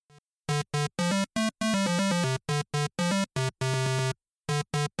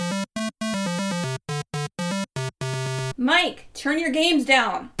Mike, turn your games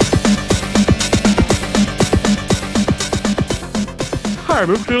down. Hi,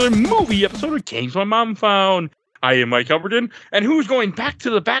 welcome to another movie episode of Games My Mom Found. I am Mike Elberton, and who's going back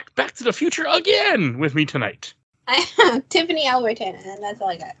to the future again with me tonight? I'm Tiffany Alberton, and that's all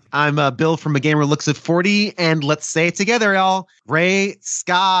I got. I'm Bill from A Gamer Looks at 40, and let's say it together, y'all. Ray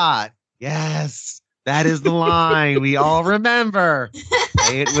Scott. Yes, that is the line we all remember.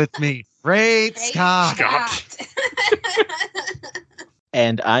 Say it with me. Ray Scott.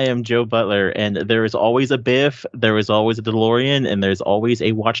 And I am Joe Butler, and there is always a Biff, there is always a DeLorean, and there's always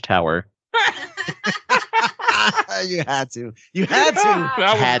a watchtower. You had to. You had to.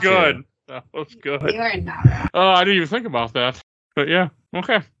 That was good. That was good. You are not wrong. Oh, I didn't even think about that. But yeah,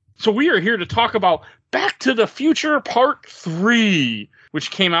 okay. So we are here to talk about Back to the Future Part 3, which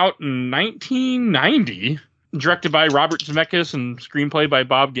came out in 1990, directed by Robert Zemeckis and screenplay by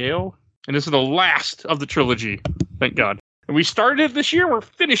Bob Gale. And this is the last of the trilogy. Thank God. And we started it this year. We're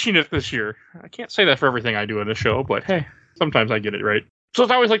finishing it this year. I can't say that for everything I do in the show, but hey, sometimes I get it right. So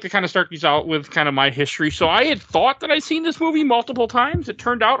I always like to kind of start these out with kind of my history. So I had thought that I'd seen this movie multiple times. It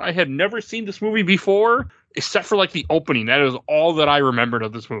turned out I had never seen this movie before, except for like the opening. That is all that I remembered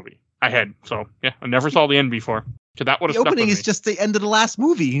of this movie. I had. So yeah, I never saw the end before. So that would have stuck with me. The opening is just the end of the last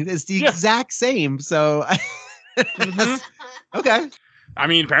movie. It's the exact same. So okay. I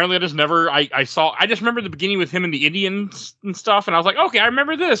mean, apparently I just never, I just remember the beginning with him and the Indians and stuff. And I was like, okay, I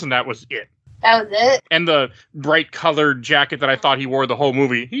remember this. And that was it. That was it? And the bright colored jacket that I thought he wore the whole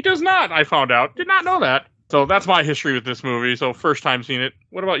movie. He does not, I found out. Did not know that. So that's my history with this movie. So first time seeing it.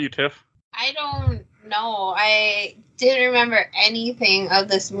 What about you, Tiff? I don't know. I didn't remember anything of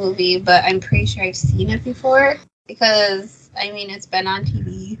this movie, but I'm pretty sure I've seen it before. Because, I mean, it's been on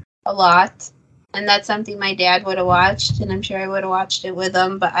TV a lot. And that's something my dad would have watched, and I'm sure I would have watched it with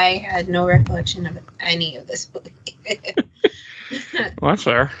him, but I had no recollection of any of this movie. Well, that's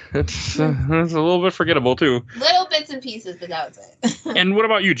fair. It's a little bit forgettable, too. Little bits and pieces, but that was it. And what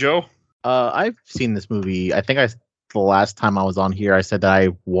about you, Joe? I've seen this movie. I think the last time I was on here, I said that I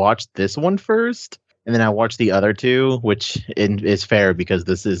watched this one first, and then I watched the other two, which is fair because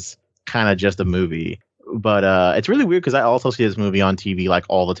this is kind of just a movie. But it's really weird because I also see this movie on TV like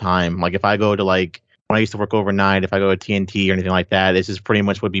all the time. Like if I go to like when I used to work overnight, if I go to TNT or anything like that, this is pretty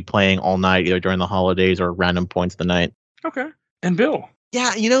much would be playing all night, either during the holidays or random points of the night. Okay. And Bill?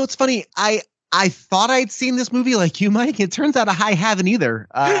 Yeah, it's funny. I thought I'd seen this movie like you, Mike. It turns out I haven't either.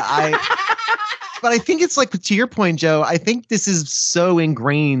 But I think it's like, to your point, Joe, I think this is so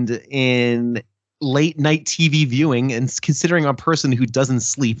ingrained in late night TV viewing, and considering a person who doesn't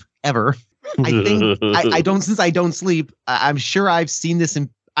sleep ever. I think since I don't sleep, I'm sure I've seen this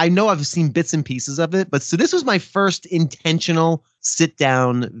I know I've seen bits and pieces of it, but so this was my first intentional sit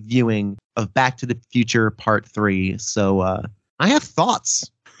down viewing of Back to the Future Part 3. So I have thoughts.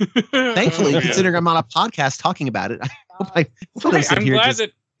 Thankfully, considering I'm on a podcast talking about it. I'm glad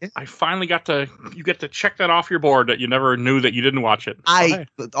that I finally you get to check that off your board that you never knew that you didn't watch it.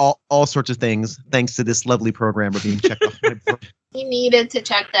 All sorts of things, thanks to this lovely program, are being checked off my board. You needed to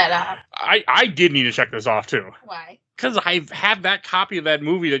check that off. I did need to check this off, too. Why? Because I've had that copy of that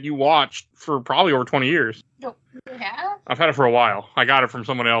movie that you watched for probably over 20 years. No, you have? I've had it for a while. I got it from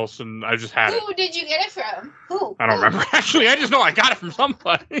someone else, and I just had it. Who did you get it from? Who? I don't remember. Actually, I just know I got it from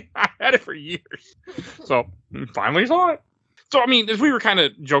somebody. I had it for years. So, finally saw it. So, I mean, as we were kind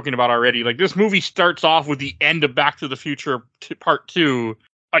of joking about already, like, this movie starts off with the end of Back to the Future Part 2,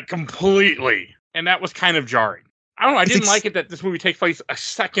 like, completely. And that was kind of jarring. I don't know. I didn't like it that this movie takes place a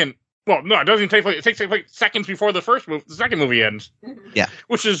second. Well, no, it doesn't take place. It takes place seconds before the second movie ends. Yeah.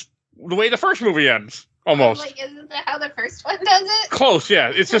 Which is the way the first movie ends, almost. Like, isn't that how the first one does it? Close,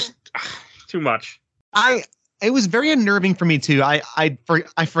 yeah. It's just too much. It was very unnerving for me, too.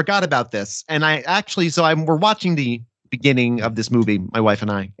 I forgot about this. And we're watching the beginning of this movie, my wife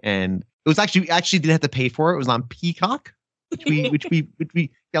and I, and it was actually didn't have to pay for it. It was on Peacock, which we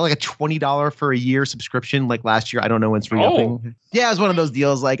got like a $20 for a year subscription like last year. I don't know when it's re-upping. Oh. Yeah, it was one of those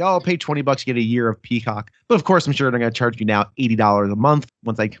deals like, pay $20 to get a year of Peacock. But of course, I'm sure they're going to charge me now $80 a month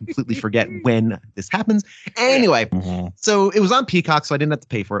once I completely forget when this happens. Anyway, So it was on Peacock, so I didn't have to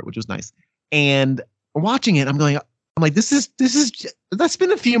pay for it, which was nice. And watching it, I'm like, that's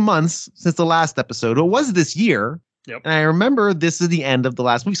been a few months since the last episode. It was this year. Yep. And I remember this is the end of the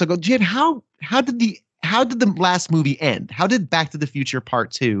last movie. So I go, Jen, how did the last movie end? How did Back to the Future Part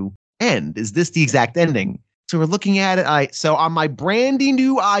 2 end? Is this the exact ending? So we're looking at it. So on my brandy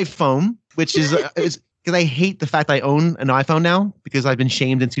new iPhone, which is because I hate the fact I own an iPhone now because I've been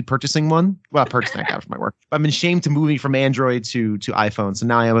shamed into purchasing one. Well, purchasing I got it for my work. I've been shamed to moving from Android to iPhone. So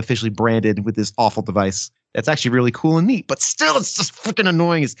now I am officially branded with this awful device. that's actually really cool and neat. But still, it's just freaking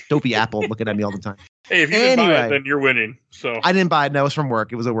annoying as dopey Apple looking at me all the time. Hey, if you didn't buy it, then you're winning. So I didn't buy it. No, it's from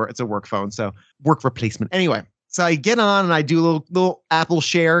work. It's a work phone, so work replacement. Anyway, so I get on and I do a little Apple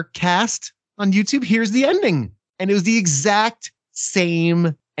Share cast on YouTube. Here's the ending, and it was the exact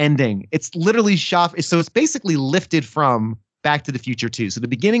same ending. It's literally shot. So it's basically lifted from Back to the Future 2. So the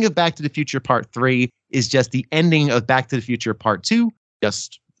beginning of Back to the Future Part 3 is just the ending of Back to the Future Part 2,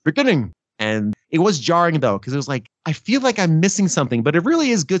 just beginning. And it was jarring, though, because it was like, I feel like I'm missing something, but it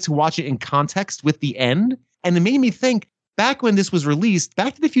really is good to watch it in context with the end. And it made me think, back when this was released,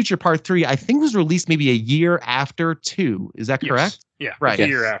 Back to the Future Part 3, I think was released maybe a year after 2. Is that correct? Yeah, right. A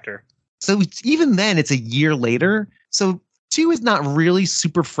year after. So even then, it's a year later. So 2 is not really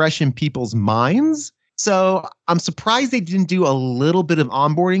super fresh in people's minds. So I'm surprised they didn't do a little bit of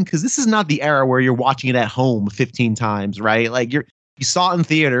onboarding, because this is not the era where you're watching it at home 15 times, right? Like you saw it in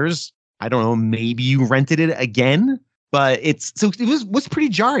theaters. I don't know, maybe you rented it again, but it was pretty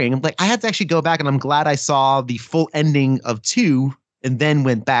jarring. Like I had to actually go back, and I'm glad I saw the full ending of 2 and then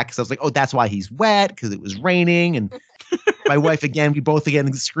went back, because I was like, oh, that's why he's wet, because it was raining. And my wife we both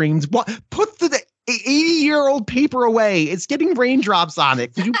screamed, "What? Put the 80-year-old paper away. It's getting raindrops on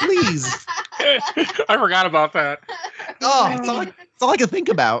it. Could you please?" I forgot about that. Oh, it's all I could think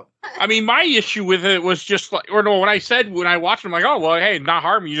about. I mean, my issue with it was just like, when I watched it, I'm like, oh, well, hey, not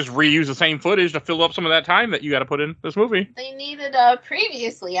harm. You just reuse the same footage to fill up some of that time that you got to put in this movie. They needed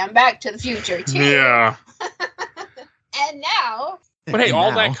previously on Back to the Future, too. Yeah. And now. But hey,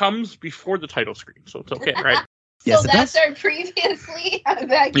 all that comes before the title screen, so it's okay, right? Yes, so that's our previously on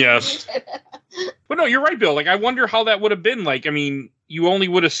Back to the Future. But no, you're right, Bill. Like, I wonder how that would have been. Like, I mean, you only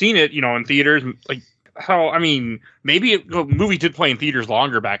would have seen it, in theaters. Like, maybe the movie did play in theaters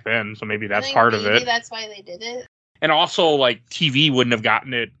longer back then, so maybe that's part of it. Maybe that's why they did it. And also, like, TV wouldn't have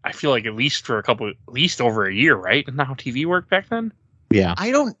gotten it, I feel like, at least over a year, right? Isn't that how TV worked back then? Yeah.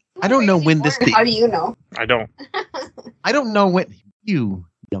 I don't know when this... How do you know? I don't. I don't know when... You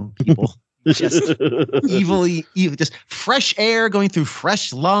young people... just just fresh air going through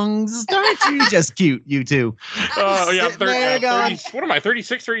fresh lungs. Aren't you just cute, you two? Oh, yeah. 30, what am I,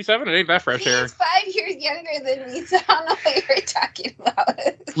 36, 37? It ain't that fresh air. He's 5 years younger than me, so I don't know what you're talking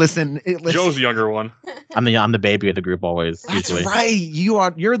about. Listen. Joe's the younger one. I'm the baby of the group always. That's usually. right.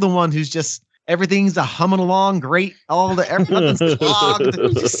 You're the one who's just... Everything's humming along great. Nothing's clogged.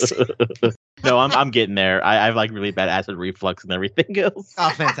 No, I'm getting there. I've like really bad acid reflux and everything else. Oh,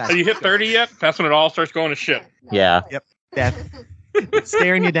 fantastic. Have you hit 30 yet? That's when it all starts going to shit. Yeah. Yep. Death. It's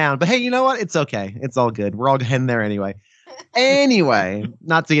staring you down. But hey, you know what? It's okay. It's all good. We're all heading there anyway. Anyway,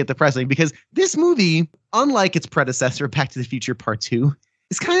 not to get depressing, because this movie, unlike its predecessor, Back to the Future Part 2,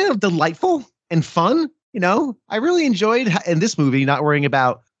 is kind of delightful and fun. I really enjoyed in this movie not worrying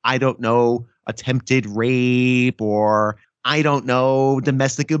about, I don't know, attempted rape or I don't know,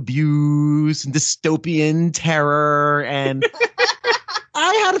 domestic abuse and dystopian terror. And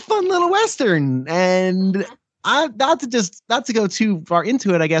I had a fun little Western, and not to go too far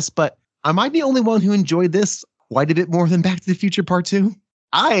into it, I guess, but am I the only one who enjoyed this quite a bit more than Back to the Future Part 2?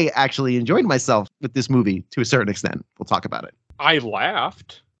 I actually enjoyed myself with this movie to a certain extent. We'll talk about it. I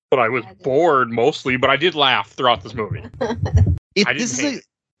laughed, but I was bored mostly, but I did laugh throughout this movie.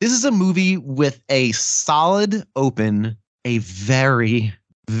 This is a movie with a solid open, a very,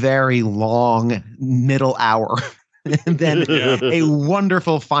 very long middle hour, and then a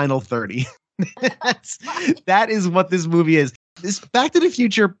wonderful final 30. That is what this movie is. This Back to the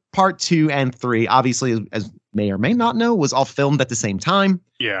Future Part 2 and 3, obviously, as may or may not know, was all filmed at the same time.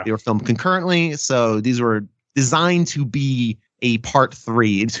 Yeah. They were filmed concurrently, so these were designed to be a Part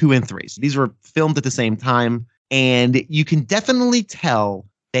 3, 2 and 3. So these were filmed at the same time, and you can definitely tell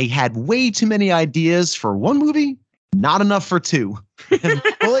they had way too many ideas for one movie, not enough for 2. And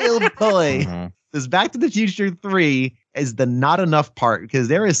boy, oh boy, this Back to the Future 3 is the not enough part, because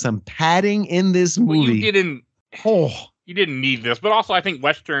there is some padding in this movie. Well, you didn't need this, but also I think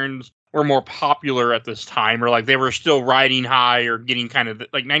Westerns were more popular at this time, or like they were still riding high or getting kind of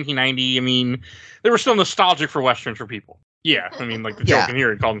like 1990. I mean, they were still nostalgic for Westerns for people. Yeah. I mean, like the joke in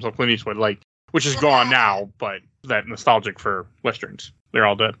here, he called himself Clint Eastwood, like, which is gone now, but that nostalgic for Westerns. They're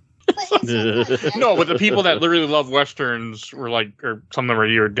all dead. No, but the people that literally love Westerns were like, or some of them are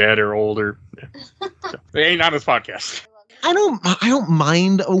either dead or older. Yeah. So, they ain't on this podcast. I don't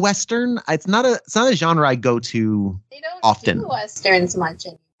mind a Western. It's not a genre I go to often. They don't do Westerns much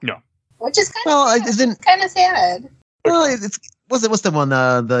anymore. No. Which is kind of sad. Well, what's the one,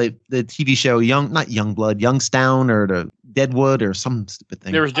 the TV show, not Youngstown, or the Deadwood, or some stupid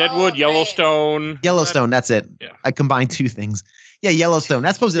thing. There was Deadwood, Yellowstone. Yellowstone, that's it. Yeah. I combined two things. Yeah, Yellowstone.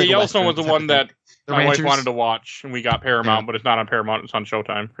 That's supposed to be Yellowstone was the one that my wife Ranchers? wanted to watch, and we got Paramount, but it's not on Paramount. It's on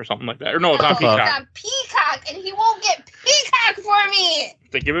Showtime or something like that. Or no, it's on It's Peacock. on Peacock, and he won't get Peacock for me.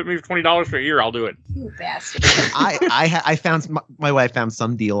 If they give it me $20 for a year, I'll do it. You bastard. I found my wife found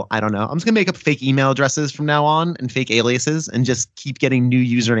some deal. I don't know. I'm just gonna make up fake email addresses from now on and fake aliases and just keep getting new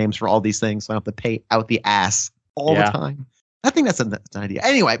usernames for all these things, so I don't have to pay out the ass all the time. I think that's an idea.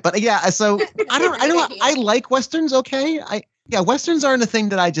 Anyway, but yeah, so I like Westerns. Okay. Westerns aren't a thing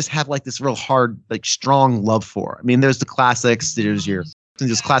that I just have like this real hard, like strong love for. I mean, there's the classics. There's some of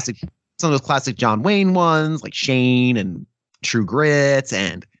those classic John Wayne ones like Shane and True Grit,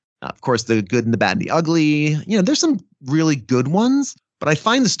 and of course the Good and the Bad and the Ugly. You know, there's some really good ones, but I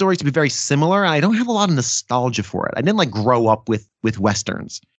find the stories to be very similar, and I don't have a lot of nostalgia for it. I didn't like grow up with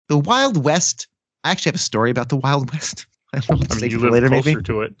Westerns. The Wild West. I actually have a story about the Wild West. I mean, you live closer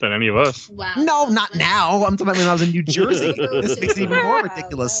to it than any of us. Wow. No, not now. I'm talking about when I was in New Jersey. This makes it even more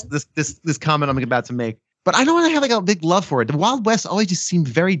ridiculous. This comment I'm about to make. But I don't really have like a big love for it. The Wild West always just seemed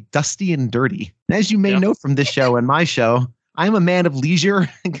very dusty and dirty. And as you may know from this show and my show, I'm a man of leisure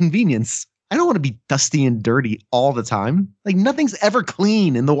and convenience. I don't want to be dusty and dirty all the time. Like nothing's ever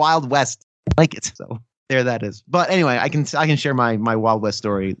clean in the Wild West. I like it. So there that is. But anyway, I can share my Wild West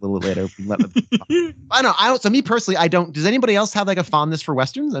story a little later. I don't. So me personally, I don't. Does anybody else have like a fondness for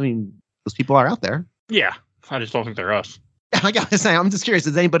Westerns? I mean, those people are out there. Yeah. I just don't think they're us. I gotta say, I'm just curious.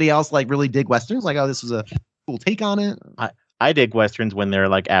 Does anybody else like really dig Westerns? Like, oh, this was a cool take on it. I dig Westerns when they're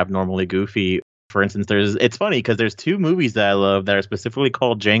like abnormally goofy. For instance, it's funny because there's two movies that I love that are specifically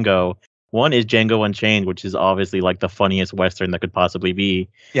called Django. One is Django Unchained, which is obviously like the funniest Western that could possibly be.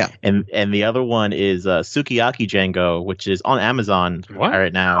 Yeah. And the other one is Sukiyaki Django, which is on Amazon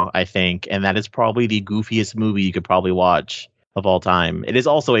right now, I think. And that is probably the goofiest movie you could probably watch of all time. It is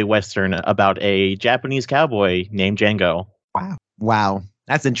also a Western about a Japanese cowboy named Django. Wow.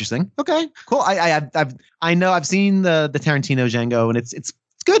 That's interesting. Okay, cool. I know I've seen the Tarantino Django, and it's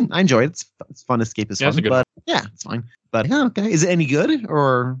good. I enjoy it. It's fun. Escapist fun. But yeah, it's fine. But yeah, okay. Is it any good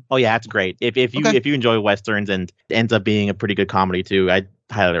or? Oh yeah, it's great. If you enjoy Westerns and it ends up being a pretty good comedy too, I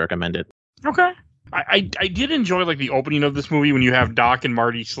highly recommend it. Okay. I did enjoy like the opening of this movie when you have Doc and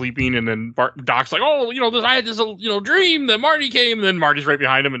Marty sleeping, and then Doc's like, oh, I had this dream that Marty came, and then Marty's right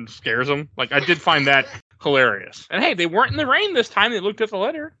behind him and scares him. Like I did find that hilarious. And hey, they weren't in the rain this time. They looked at the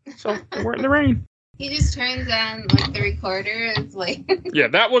letter, so they weren't in the rain. He just turns on like the recorder. It's like yeah,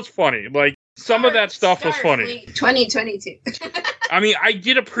 that was funny. Like some of that stuff was funny. 2022. I mean, I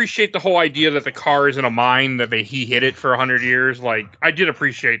did appreciate the whole idea that the car is in a mine, that he hid it for 100 years. Like, I did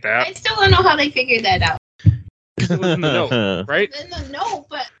appreciate that. I still don't know how they figured that out. It was in the note, right? In the note,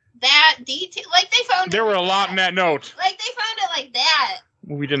 but that detail, like they found. There were a lot in that note. Like they found it like that.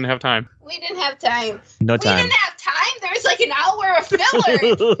 We didn't have time. We didn't have time. No time. We didn't have time. There was like an hour of filler.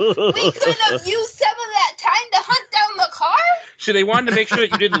 We couldn't have used some of that time to hunt down the car. So they wanted to make sure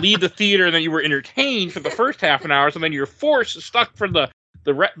that you didn't leave the theater and that you were entertained for the first half an hour, so then you're stuck for the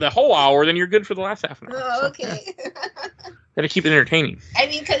whole hour, then you're good for the last half an hour. Oh, okay. Had to keep it entertaining. I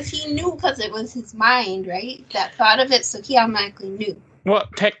mean, because he knew, because it was his mind, right? That thought of it, so he automatically knew. Well,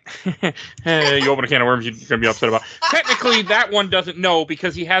 you open a can of worms you're going to be upset about. Technically, that one doesn't know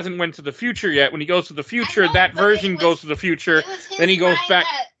because he hasn't went to the future yet. When he goes to the future, that version goes to the future. Then he goes back.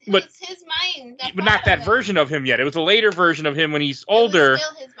 But it's his mind. But not that version of him yet. It was a later version of him when he's older. It was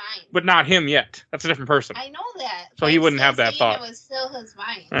still his mind. But not him yet. That's a different person. I know that. So he wouldn't have that thought. It was still his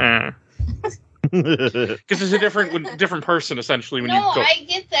mind. Because it's a different person, essentially. When I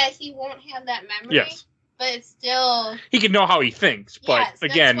get that he won't have that memory. Yes. But it's still... He can know how he thinks, but yes,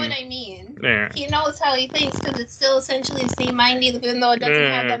 again... that's what I mean. Yeah. He knows how he thinks because it's still essentially the same mind, even though it doesn't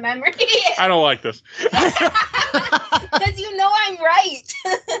have the memory. I don't like this. Because you know I'm right.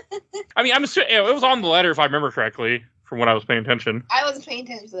 I mean, it was on the letter, if I remember correctly, from when I was paying attention. I wasn't paying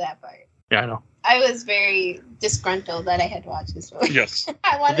attention to that part. Yeah, I know. I was very disgruntled that I had watched this movie. Yes.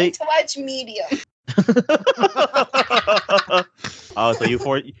 I wanted to watch Medium. Oh, so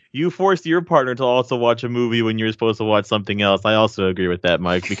you forced your partner to also watch a movie when you were supposed to watch something else. I also agree with that,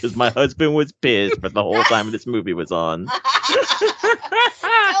 Mike, because my husband was pissed for the whole time this movie was on. Tell him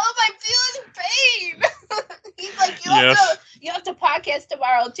I'm feeling pain. He's like, you have to podcast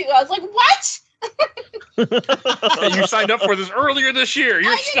tomorrow too. I was like, what? You signed up for this earlier this year.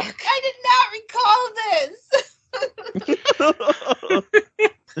 You're stuck. I did not recall this.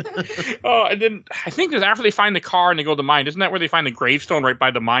 Oh, and then I think there's after they find the car and they go to the mine. Isn't that where they find the gravestone right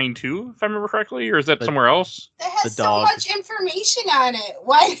by the mine too, if I remember correctly? Or is that somewhere else? That has so much information on it.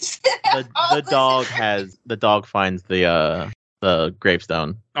 Why is the dog finds the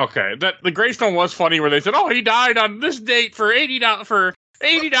gravestone. Okay. The gravestone was funny where they said, oh, he died on this date for $80. Who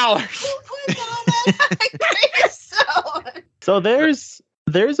put all that So there's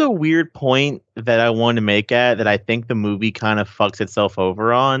a weird point that I want to make that I think the movie kind of fucks itself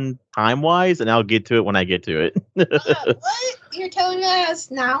over on time-wise, and I'll get to it when I get to it. What? You're telling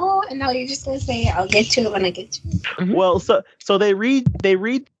us now, and now you're just gonna say I'll get to it when I get to it. Mm-hmm. Well, so they read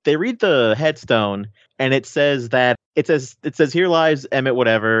the headstone, and it says here lies Emmett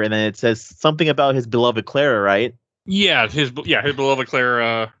whatever, and then it says something about his beloved Clara, right? Yeah, his beloved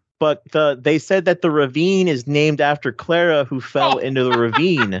Clara. But they said that the ravine is named after Clara, who fell into the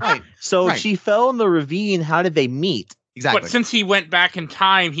ravine. Right. So Right. she fell in the ravine. How did they meet? Exactly. But since he went back in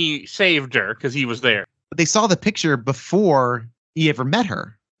time, he saved her because he was there. But they saw the picture before he ever met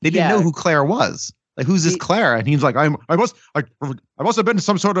her. They didn't know who Clara was. Like, who's this Clara? And he's like, I must have been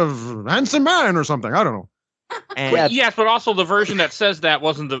some sort of handsome man or something. I don't know. And Yes, but also the version that says that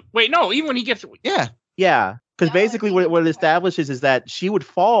wasn't the. Wait, no. Even when he gets. yeah. Because basically what it establishes is that she would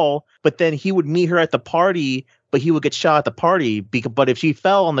fall, but then he would meet her at the party, but he would get shot at the party. But if she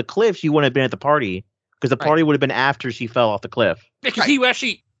fell on the cliff, she wouldn't have been at the party. Because the party would have been after she fell off the cliff. Because he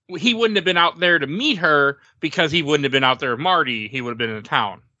wouldn't have been out there to meet her because he wouldn't have been out there with Marty. He would have been in the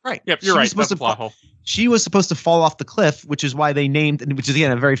town. Right. Yep, you're right. That's the plot hole. She was supposed to fall off the cliff, which is why they named, and which is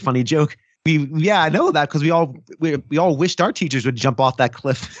again a very funny joke. I know that because we all wished our teachers would jump off that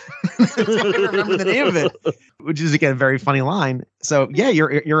cliff. I remember the name of it, which is again a very funny line. So yeah, you're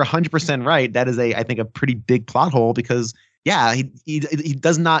 100% right. That is I think a pretty big plot hole because he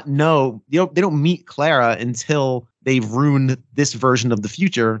does not know. They don't meet Clara until they've ruined this version of the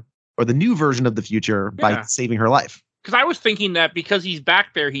future or the new version of the future by saving her life. Because I was thinking that because he's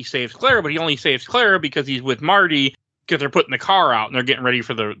back there, he saves Clara, but he only saves Clara because he's with Marty. Because they're putting the car out and they're getting ready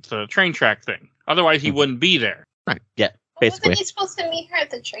for the train track thing. Otherwise, he wouldn't be there. Right. Yeah. Basically. Wasn't he supposed to meet her at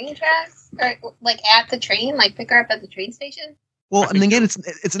the train tracks, or like at the train, like pick her up at the train station? Well, and again,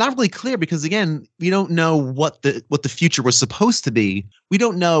 it's not really clear because again, we don't know what the future was supposed to be. We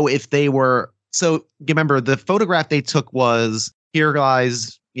don't know if they were. So remember, the photograph they took was here,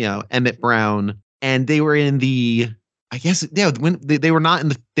 guys. Emmett Brown, and they were in the. I guess when they were not in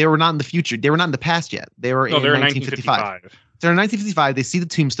the future. They were not in the past yet. They were in 1955. So in 1955, they see the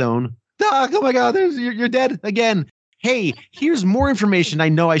tombstone. Doc, oh my God, you're dead again. Hey, here's more information I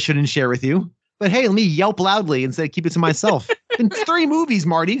know I shouldn't share with you. But hey, let me yelp loudly instead of keep it to myself. In 3 movies,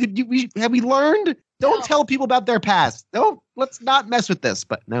 Marty, have we learned? Don't tell people about their past. No, let's not mess with this.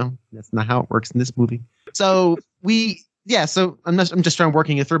 But no, that's not how it works in this movie. So so I'm just trying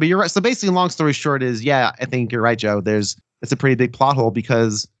working it through, but you're right. So basically, long story short is, I think you're right, Joe. It's a pretty big plot hole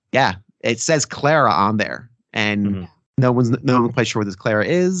because, it says Clara on there, and no one's quite sure what this Clara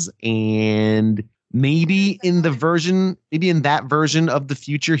is, and maybe in that version of the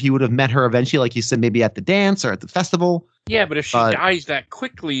future, he would have met her eventually, like you said, maybe at the dance or at the festival. Yeah, but if she dies that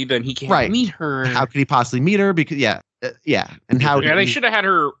quickly, then he can't meet her. How could he possibly meet her? Because and how? Yeah, they should have had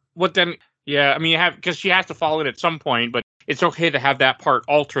her. What then? Yeah, I mean, because she has to fall in at some point, but it's okay to have that part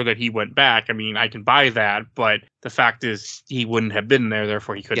alter that he went back. I mean, I can buy that, but the fact is he wouldn't have been there,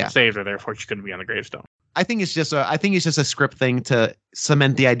 therefore he couldn't have saved her, therefore she couldn't be on the gravestone. I think it's just a script thing to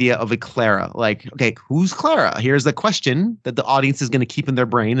cement the idea of a Clara. Like, okay, who's Clara? Here's the question that the audience is going to keep in their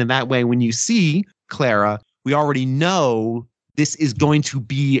brain, and that way, when you see Clara, we already know this is going to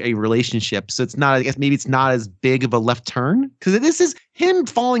be a relationship. So it's not. I guess maybe it's not as big of a left turn because this is him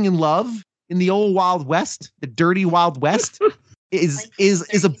falling in love. In the old Wild West, the dirty Wild West,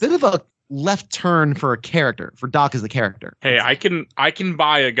 is a bit of a left turn for a character, for Doc as a character. Hey, I can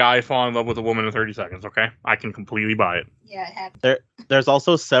buy a guy falling in love with a woman in 30 seconds, okay? I can completely buy it. Yeah, it happened. There's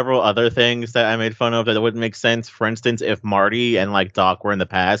also several other things that I made fun of that wouldn't make sense. For instance, if Marty and Doc were in the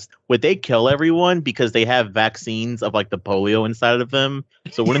past, would they kill everyone because they have vaccines of the polio inside of them?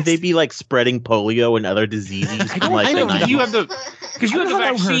 So wouldn't they be spreading polio and other diseases? I know, because you have the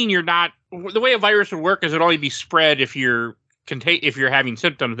vaccine. You're not. The way a virus would work is it'd only be spread if you're having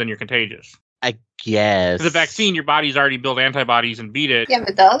symptoms, then you're contagious. I guess. The vaccine, your body's already built antibodies and beat it. Yeah,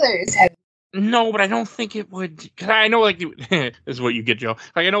 but the others have. No, but I don't think it would. Because I know, this is what you get, Joe.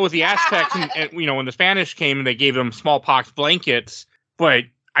 I know with the Aztecs, and when the Spanish came and they gave them smallpox blankets, but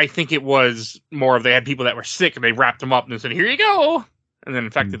I think it was more of they had people that were sick and they wrapped them up and said, "Here you go," and then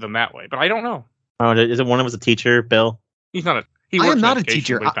infected them that way. But I don't know. Oh, is it one of us a teacher, Bill? He's not a. I am not a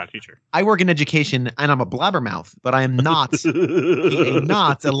teacher. He's not a teacher. I work in education, and I'm a blabbermouth, but I am not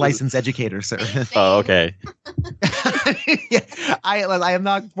a licensed educator, sir. Oh, okay. I am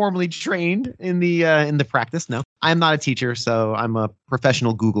not formally trained in the practice. No. I'm not a teacher, so I'm a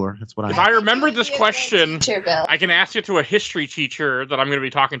professional Googler. That's what If I I remember this question, Teacher, Bill. I can ask it to a history teacher that I'm going to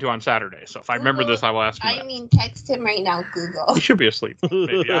be talking to on Saturday. So if I remember this, I will ask him I that. mean, text him right now, Google. He should be asleep.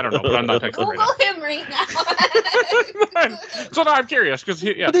 Maybe. I don't know, but I'm not texting Google right him right now. now. So now I'm curious because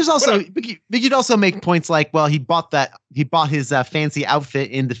But there's also, but you'd also make points like, well, he bought his fancy outfit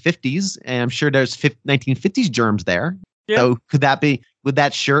in the 50s, and I'm sure there's 1950s germs there. Yeah. So would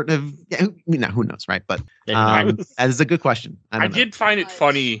that shirt have? Yeah, who knows, right? But that is a good question. I did find it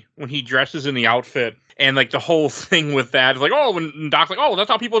funny when he dresses in the outfit and like the whole thing with that. It's like, oh, when Doc's like, oh, that's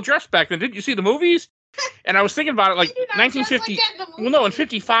how people dressed back then. Didn't you see the movies? And I was thinking about it, like 1950. Well, no, in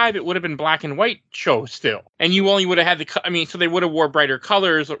 55 it would have been black and white show still, and you only would have had so they would have wore brighter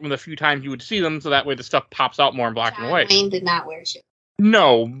colors with a few times you would see them, so that way the stuff pops out more in black and white. Wayne did not wear shit.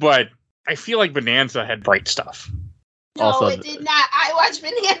 No, but I feel like Bonanza had bright stuff. No, Also, it did not. I watch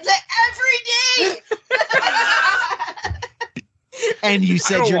Bonanza every day. And you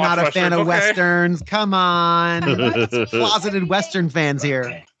said you're not a fan of Westerns. Come on. Closeted Closeted Western fans here.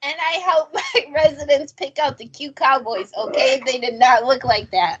 And I help my residents pick out the cute cowboys, okay? They did not look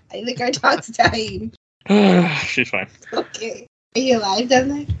like that. I think our dog's dying. She's fine. Okay. Are you alive down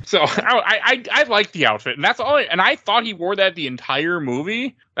there? So I like the outfit, and that's all. And I thought he wore that the entire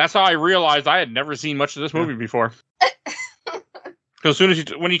movie. That's how I realized I had never seen much of this movie before. Because as soon as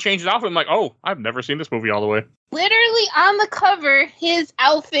when he changed his outfit, I'm like, oh, I've never seen this movie all the way. Literally on the cover, his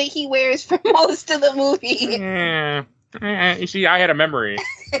outfit he wears for most of the movie. You see, I had a memory,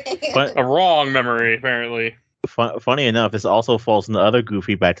 But a wrong memory apparently. funny enough, this also falls in the other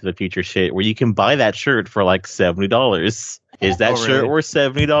goofy Back to the Future shit where you can buy that shirt for like $70. Is that shirt really? worth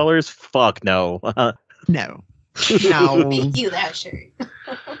 $70? Fuck no. No. No. Thank you, that shirt.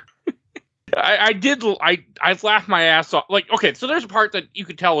 I laughed my ass off. Like, okay, so there's a part that you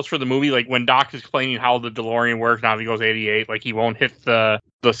could tell was for the movie, like when Doc is explaining how the DeLorean works. Now if he goes 88, like he won't hit the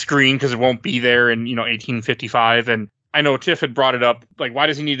screen because it won't be there in 1855. And I know Tiff had brought it up, like why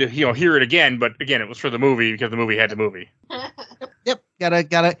does he need to hear it again? But again, it was for the movie because the movie had the movie. Yep.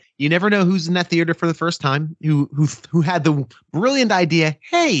 Gotta. You never know who's in that theater for the first time. Who had the brilliant idea?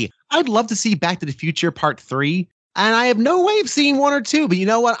 Hey, I'd love to see Back to the Future Part 3. And I have no way of seeing 1 or 2, but you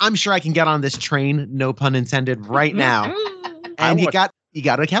know what? I'm sure I can get on this train, no pun intended, right now. And you got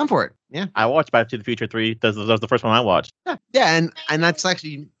to account for it. Yeah. I watched Back to the Future 3. That was the first one I watched. Yeah, and that's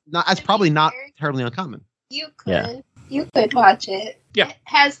actually that's probably not terribly uncommon. You could. Yeah. You could watch it. Yeah. It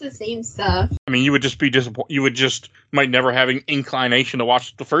has the same stuff. I mean, you would just be disappointed. You would just might never have an inclination to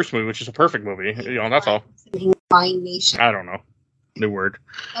watch the first movie, which is a perfect movie. That's all. It's an inclination. I don't know. New word.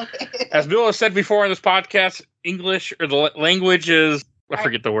 Okay. As Bill has said before on this podcast, English or the language is, I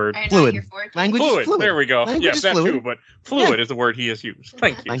forget the word. Are not Fluid. your forte. Language is fluid. There we go. Language Yes, is that fluid. too, but fluid is the word he has used.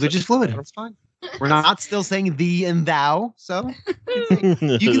 Thank you. Language is fluid. That's fine. We're not still saying thee and thou, so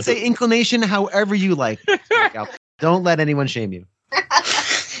you can say inclination however you like. Don't let anyone shame you.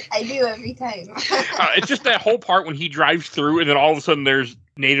 I do every time. It's just that whole part when he drives through and then all of a sudden there's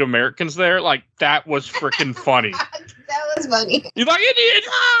Native Americans there. Like, that was freaking funny. That was funny. You're like, Indians!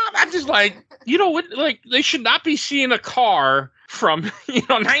 Ah! I'm just like, you know what? Like, they should not be seeing a car from,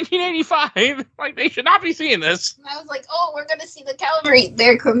 1985. Like, they should not be seeing this. And I was like, oh, we're going to see the cavalry.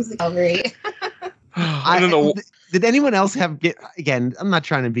 There comes the cavalry. And then Did anyone else again, I'm not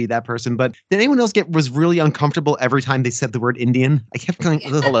trying to be that person, but did anyone else was really uncomfortable every time they said the word Indian? I kept going, A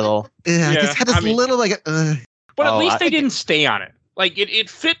little. I just had this little, like, But at least they didn't stay on it. Like, it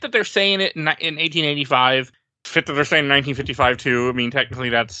fit that they're saying it in 1885. Fit that they're saying in 1955, too. I mean, technically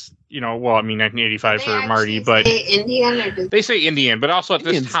that's, 1985 for Marty, but... They say Indian or do they say Indian, but also at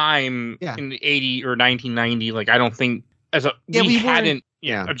Indians. this time in the 80 or 1990, like, I don't think we hadn't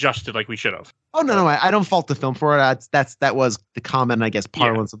adjusted like we should have. Oh no, I don't fault the film for it. That was the common, I guess,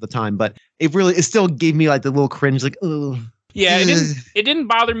 parlance of the time. But it still gave me like the little cringe, like, oh. Yeah, it didn't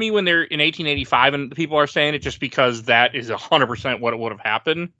bother me when they're in 1885 and people are saying it, just because that is 100% what it would have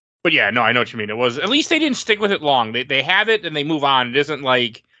happened. But yeah, no, I know what you mean. It was, at least they didn't stick with it long. They have it and they move on. It isn't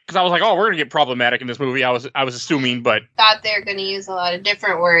like, because I was like, oh, we're gonna get problematic in this movie. I was assuming, but thought they were going to use a lot of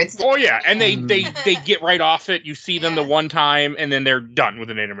different words. Oh yeah, and they get right off it. You see them the one time, and then they're done with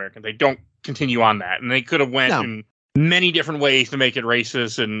the Native American. They don't continue on that, and they could have went in many different ways to make it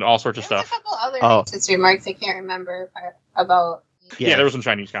racist and all sorts of stuff. A couple other racist remarks I can't remember about. Yeah, there were some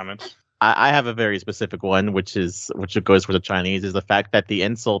Chinese comments. I have a very specific one, which goes for the Chinese, is the fact that the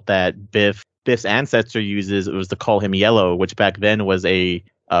insult that Biff's ancestor uses was to call him yellow, which back then was a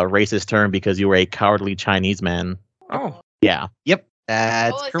racist term because you were a cowardly Chinese man. Oh. Yeah. Yep.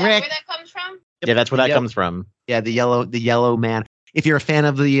 That's correct. That where that comes from? Yeah, that's where that comes from. Yeah, the yellow man. If you're a fan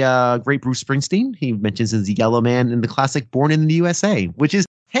of the great Bruce Springsteen, he mentions his Yellow Man in the classic Born in the USA, which is,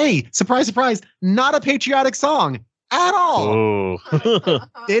 hey, surprise, surprise, not a patriotic song at all. Oh.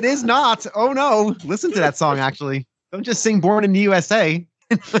 It is not. Oh, no. Listen to that song, actually. Don't just sing Born in the USA.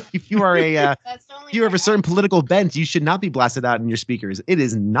 If you are That's the only if you have a part certain political bent, you should not be blasted out in your speakers. It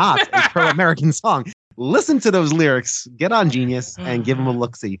is not a pro-American song. Listen to those lyrics. Get on Genius and give them a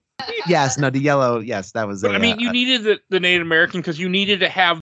look-see. Yes, no, the Yellow. Yes, that was. But I mean, you needed the Native American because you needed to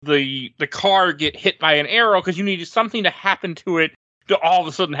have the car get hit by an arrow because you needed something to happen to it to all of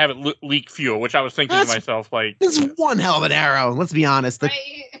a sudden have it leak fuel. Which I was thinking to myself, like, this is one hell of an arrow. Let's be honest. Right?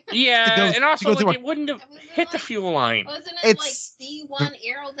 yeah, goes- and also to go like, through it wouldn't have Wasn't it hit the like- fuel line. Wasn't it like It's- C1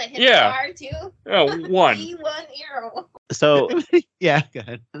 arrow that hit Yeah. the car too? Oh, one. C1 arrow. So Yeah, go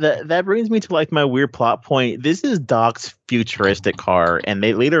ahead. that brings me to like my weird plot point. This is Doc's futuristic car, and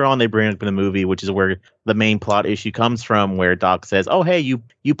they later on they bring it up in the movie, which is where the main plot issue comes from, where Doc says, "Oh, hey,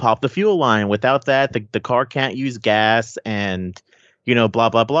 you pop the fuel line. Without that, the car can't use gas, and blah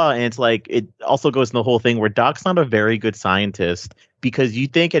blah blah." And it's like it also goes in the whole thing where Doc's not a very good scientist because you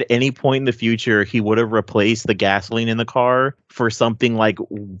think at any point in the future he would have replaced the gasoline in the car for something like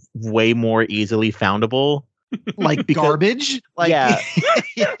way more easily foundable. Like Because- garbage. Like,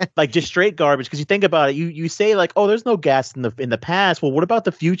 Yeah. Like just straight garbage. Because you think about it, you say like, oh, there's no gas in the past. Well, what about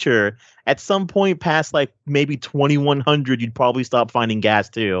the future? At some point past like maybe 2100, you'd probably stop finding gas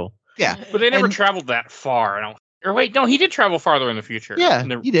too. Yeah. But they never And- traveled that far. I don't. Or wait, no, he did travel farther in the future. Yeah, In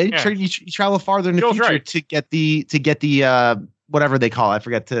the- you did. yeah. You travel farther in the Joel's future right. to get the whatever they call it. I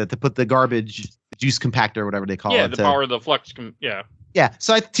forget to put the garbage juice compactor or whatever they call Yeah, it. the power of the flux. Yeah. Yeah.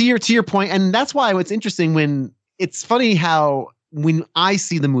 So to your point, and that's why it's interesting when it's funny how when I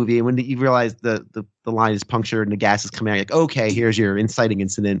see the movie and when you realize the line is punctured and the gas is coming out, like, okay, here's your inciting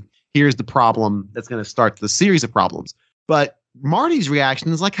incident. Here's the problem that's going to start the series of problems. But Marty's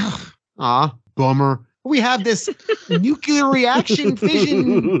reaction is like, ah, bummer. We have this nuclear reaction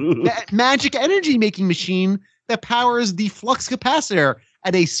fission magic energy making machine that powers the flux capacitor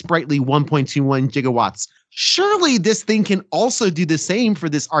at a sprightly 1.21 gigawatts. Surely this thing can also do the same for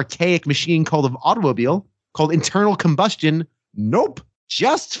this archaic machine called an automobile, called internal combustion. Nope.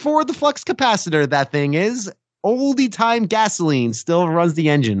 Just for the flux capacitor, that thing is. Oldie time gasoline still runs the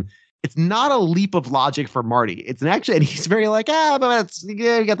engine. It's not a leap of logic for Marty. It's an actually, and he's very like, but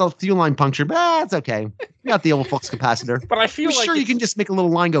you got the fuel line puncture, but it's okay. You got the old flux capacitor. But I feel I'm like sure you can just make a little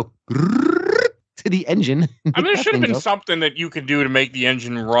line go to the engine. I mean, there That should have thing been go. something that you could do to make the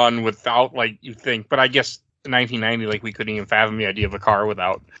engine run without, like, you think. But I guess in 1990, like, we couldn't even fathom the idea of a car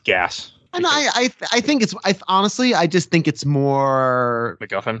without gas. And I think it's, honestly, I just think it's more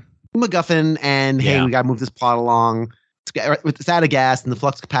MacGuffin. MacGuffin and, hey, Yeah. we got to move this plot along. It's out of gas and the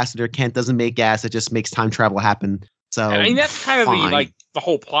flux capacitor doesn't make gas. It just makes time travel happen. So I mean, that's kind of fine. the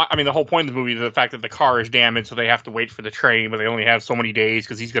whole plot. I mean, the whole point of the movie is the fact that the car is damaged, so they have to wait for the train, but they only have so many days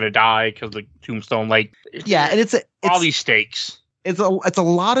because he's going to die because the tombstone. Like, Yeah, and it's all these stakes. it's a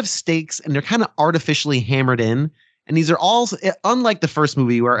lot of stakes, and they're kind of artificially hammered in. And these are all, unlike the first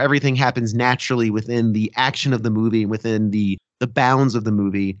movie where everything happens naturally within the action of the movie, within the bounds of the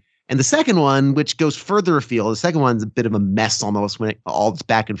movie. And the second one, which goes further afield, the second one's a bit of a mess almost when it all it's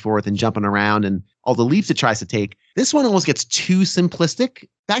back and forth and jumping around and all the leaps it tries to take. This one almost gets too simplistic.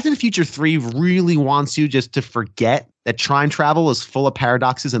 Back to the Future 3 really wants you just to forget that time travel is full of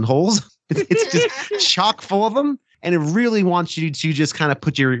paradoxes and holes. It's just chock full of them. And it really wants you to just kind of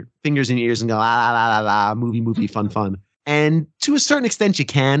put your fingers in your ears and go, la, la, la, la, movie, fun. And to a certain extent you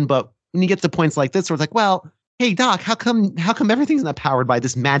can, but when you get to points like this where it's like, well, hey, Doc, how come everything's not powered by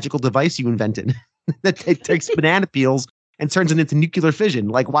this magical device you invented that takes banana peels and turns it into nuclear fission?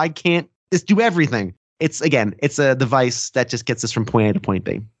 Like, why can't this do everything? It's a device that just gets us from point A to point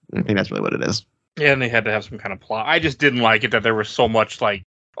B. I think that's really what it is. Yeah, and they had to have some kind of plot. I just didn't like it that there was so much like,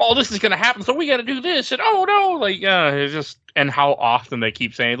 oh, this is going to happen, so we got to do this, and oh no, like, it's just, and how often they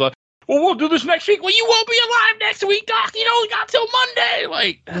keep saying, look, well, we'll do this next week. Well, you won't be alive next week, Doc. You only got till Monday.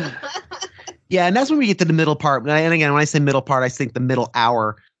 Like, Yeah, and that's when we get to the middle part. And again, when I say middle part, I think the middle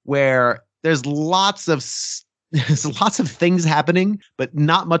hour where there's lots of things happening, but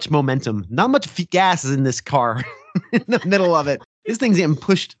not much momentum. Not much gas is in this car in the middle of it. This thing's getting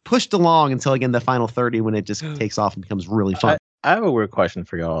pushed along until, again, the final 30 when it just takes off and becomes really fun. I have a weird question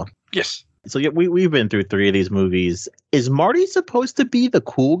for y'all. yes. So yeah, we've been through 3 of these movies. Is Marty supposed to be the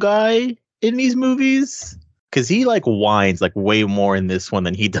cool guy in these movies? Because he like whines like way more in this one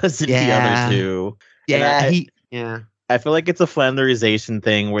than he does in the Yeah. other two. Yeah, And I feel like it's a Flanderization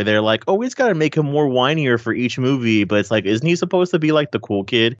thing where they're like, oh, we just got to make him more whinier for each movie. But it's like, isn't he supposed to be like the cool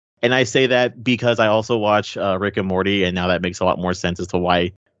kid? And I say that because I also watch Rick and Morty, and now that makes a lot more sense as to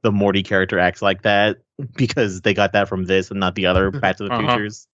why the Morty character acts like that, because they got that from this and not the other Back to the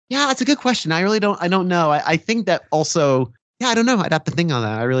Futures. Yeah, that's a good question. I don't know. I think that also, yeah, I don't know. I'd have to think on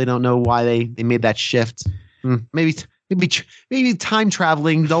that. I really don't know why they made that shift. Maybe time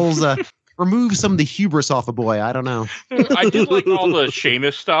traveling dulls remove some of the hubris off a boy. I don't know. I did like all the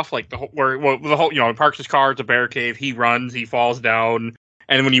Seamus stuff, like the whole, he parks his car at the bear cave, he runs, he falls down,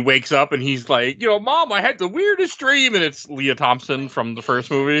 and when he wakes up and he's like, Mom, I had the weirdest dream, and it's Leah Thompson from the first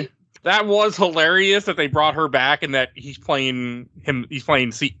movie. That was hilarious that they brought her back and that he's playing the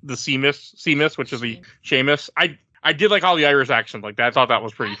Seamus, which is the Seamus. I did like all the Irish accent like that. I thought that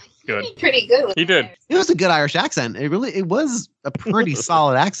was pretty good. Pretty good. He did. It was a good Irish accent. It was a pretty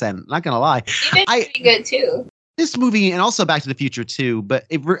solid accent. Not gonna lie. He did pretty good too. This movie, and also Back to the Future too,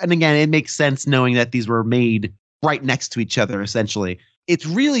 and again, it makes sense knowing that these were made right next to each other. Essentially, it's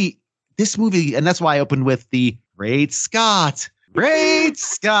really this movie, and that's why I opened with the Great Scott. Great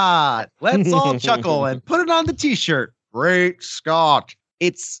Scott. Let's all chuckle and put it on the T-shirt. Great Scott.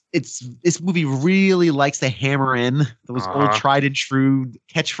 This movie really likes to hammer in those old tried and true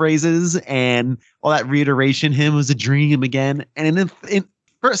catchphrases and all that reiteration. Him was a dream again. And in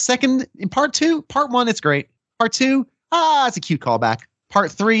part two, part one, it's great. Part two, it's a cute callback.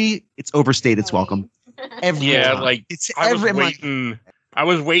 Part three, it's overstayed its welcome. I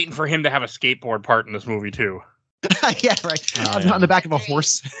was waiting for him to have a skateboard part in this movie too. Yeah, right. On the back of a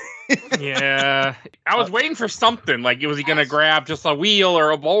horse. Yeah, I was waiting for something. Like, was he gonna grab just a wheel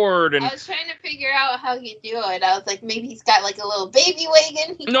or a board? And I was trying to figure out how he'd do it. I was like, maybe he's got like a little baby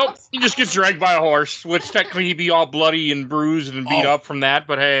wagon. Nope, he just gets dragged by a horse, which technically he'd be all bloody and bruised and beat up from that.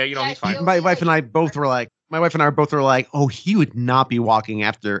 But hey, he's fine. My wife and I both were like, oh, he would not be walking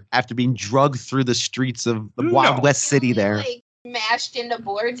after being drugged through the streets of the Wild West City there. Like, mashed into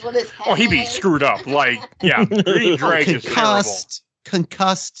boards with his head. Oh, he'd be screwed up. Like, yeah, being dragged is terrible.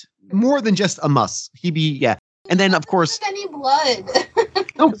 Concussed, more than just a muss. He'd be, yeah. And then, of course, any blood.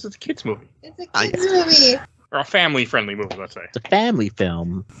 No, it's a kids movie. It's a kids movie. Or a family-friendly movie, let's say. It's a family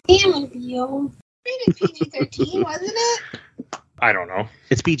film. Family film. Rated PG-13, wasn't it? I don't know.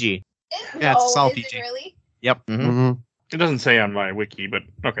 It's PG. It's all PG. It really? Yep. Mm-hmm. It doesn't say on my wiki, but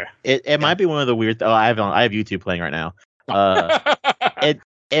okay. It might be one of the weird. I have YouTube playing right now.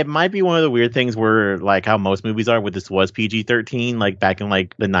 It might be one of the weird things where, like, how most movies are, where this was PG-13, like back in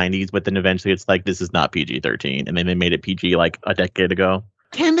like the 90s, but then eventually it's like, this is not PG-13, and then they made it PG like a decade ago.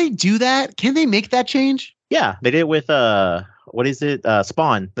 Can they do that? Can they make that change? Yeah, they did it with what is it?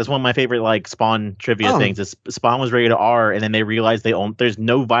 Spawn. That's one of my favorite like Spawn trivia things. Spawn was rated R, and then they realized there's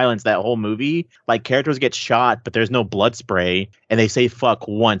no violence that whole movie. Like, characters get shot, but there's no blood spray, and they say fuck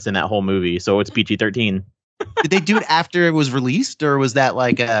once in that whole movie, so it's PG-13. Did they do it after it was released, or was that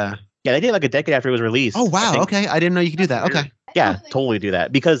like a... Yeah, they did like a decade after it was released. Oh, wow. Okay. I didn't know you could do that. Okay. Yeah, totally do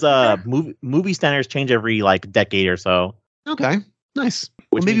that. Because movie standards change every like decade or so. Okay. Nice.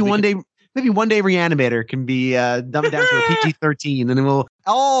 Well, maybe one day Reanimator can be dumbed down to a PG-13, and then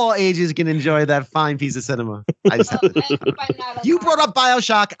all ages can enjoy that fine piece of cinema. You brought up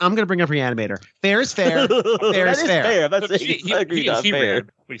BioShock. I'm going to bring up Reanimator. Fair is fair. Fair is fair. That's exactly not fair. At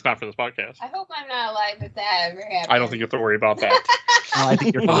least not for this podcast. I hope I'm not alive if that ever happens. I don't think you have to worry about that. Oh, I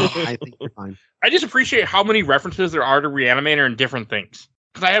think you're fine. I just appreciate how many references there are to Reanimator and different things.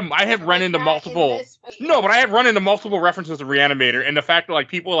 Because I have run into multiple. No, but I have run into multiple references to Reanimator, and the fact that like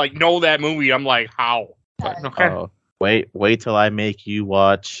people like know that movie, I'm like, how? But, okay. Wait till I make you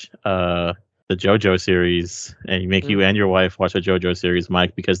watch the JoJo series, and make you and your wife watch the JoJo series,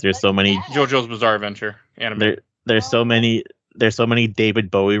 Mike, because there's so many JoJo's Bizarre Adventure anime. There's so many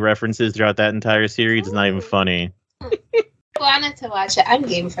David Bowie references throughout that entire series. It's not even funny. I wanted to watch it. I'm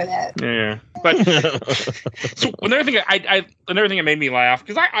game for that. Yeah, but so another thing that made me laugh,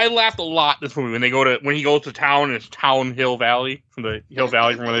 because I laughed a lot this movie when he goes to town and it's Town Hill Valley from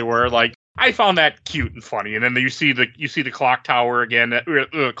where they were. Like, I found that cute and funny, and then you see the clock tower again,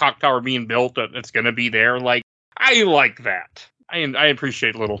 the clock tower being built that's going to be there. Like, I like that. I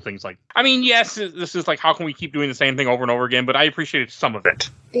appreciate little things like. I mean, yes, this is like, how can we keep doing the same thing over and over again? But I appreciated some of it.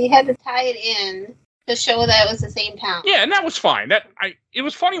 They had to tie it in to show that it was the same town. Yeah, and that was fine. It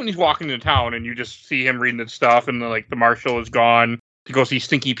was funny when he's walking into town and you just see him reading the stuff, and the marshal is gone to go see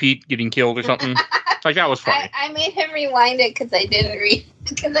Stinky Pete getting killed or something. Like, that was funny. I made him rewind it because I couldn't read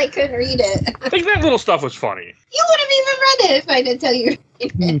it. I think that little stuff was funny. You would have even read it if I didn't tell you.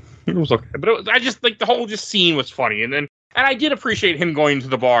 It was okay, but I just like the whole scene was funny, and I did appreciate him going to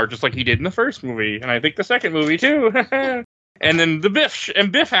the bar just like he did in the first movie, and I think the second movie too. And then the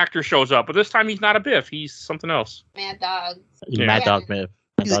Biff actor shows up, but this time he's not a Biff. He's something else. Mad Dog. Yeah. Mad Dog Biff.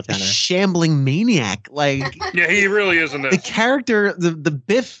 He's a Tanner. shambling maniac. Like Yeah, he really is in the this. character, the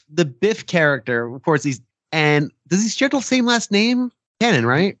Biff character, of course, does he share the same last name? Tannen,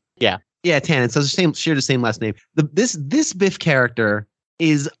 right? Yeah. Yeah, Tannen. So share the same last name. This Biff character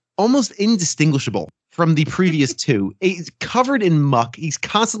is almost indistinguishable from the previous two. He's covered in muck. He's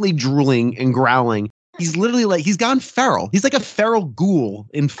constantly drooling and growling. He's literally he's gone feral. He's like a feral ghoul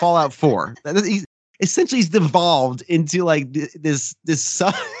in Fallout 4. He's devolved into this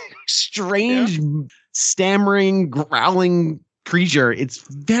strange, stammering, growling creature. It's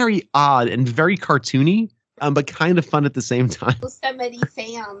very odd and very cartoony, but kind of fun at the same time. Yosemite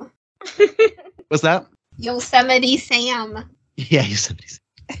Sam. What's that? Yosemite Sam. Yeah, Yosemite Sam.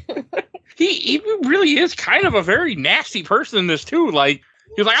 He really is kind of a very nasty person in this too. Like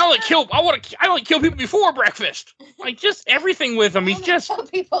he's like, I want to kill people before breakfast. Like just everything with him. He's just kill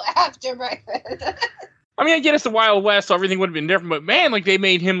people after breakfast. I mean, I get it's the Wild West, so everything would have been different. But man, like they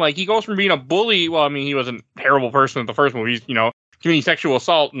made him he goes from being a bully. Well, I mean, he wasn't a terrible person in the first movie. He's committing sexual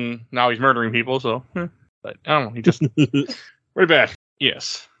assault, and now he's murdering people. So, but I don't know. He just pretty bad.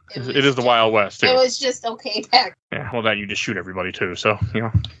 Yes, it is the Wild West too. It was just okay back. Yeah. Well, then you just shoot everybody too. So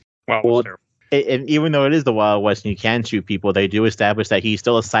Well, and even though it is the Wild West and you can shoot people, they do establish that he's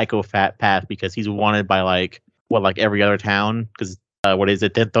still a psychopath because he's wanted by every other town. Because what is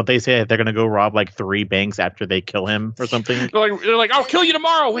it? Don't they say that they're gonna go rob 3 banks after they kill him or something? They're like, I'll kill you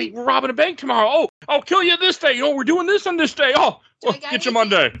tomorrow. Wait, we're robbing a bank tomorrow. Oh, I'll kill you this day. We're doing this on this day. Oh, get you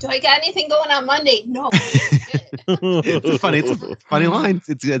Monday. Do I got anything going on Monday? No. It's a funny line.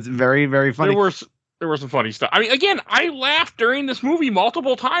 It's very, very funny. There was some funny stuff. I mean, again, I laughed during this movie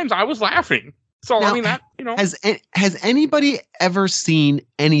multiple times. I was laughing. So now, I mean that has anybody ever seen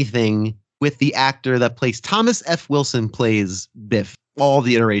anything with the actor that plays Thomas F. Wilson plays Biff? All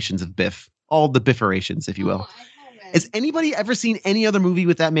the iterations of Biff, all the Bifferations, if you will. Has anybody ever seen any other movie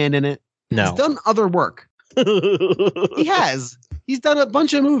with that man in it? No. He's done other work. He has. He's done a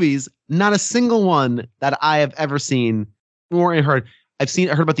bunch of movies. Not a single one that I have ever seen or heard. I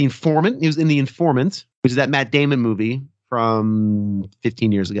heard about The Informant. He was in The Informant, which is that Matt Damon movie from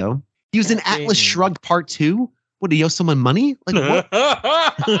 15 years ago. He was in Atlas Shrugged Part 2. What, did he owe someone money? Like what?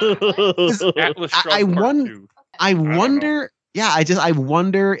 Atlas Shrugged Part 2. I wonder. Yeah, I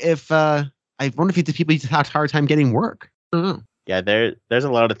wonder if the people have a hard time getting work. I don't know. Yeah, there's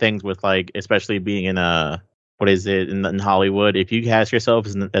a lot of things with especially being in in Hollywood. If you cast yourself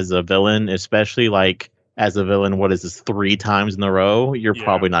as a villain, especially as a villain, 3 times in a row, you're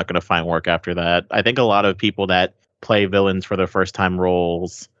probably not going to find work after that. I think a lot of people that play villains for their first time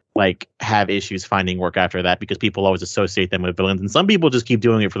roles have issues finding work after that because people always associate them with villains, and some people just keep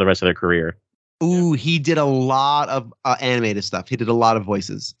doing it for the rest of their career. Ooh, he did a lot of animated stuff. He did a lot of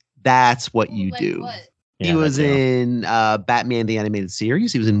voices. That's what you do. What? He was in Batman the Animated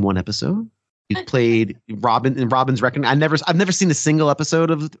Series. He was in one episode. He played Robin in Robin's Reckoning. I've never seen a single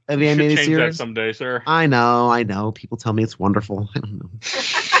episode of the animated change series. That someday, sir. I know. People tell me it's wonderful. I don't know.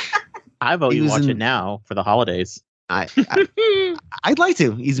 I vote you watch it now for the holidays. I'd like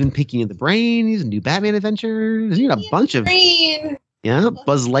to. He's been Pinky and the Brain. He's in New Batman Adventures. He's in a bunch of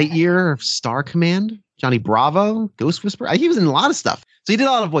Buzz Lightyear, Star Command, Johnny Bravo, Ghost Whisperer. He was in a lot of stuff. So he did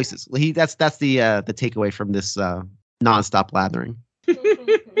a lot of voices. That's the takeaway from this nonstop lathering.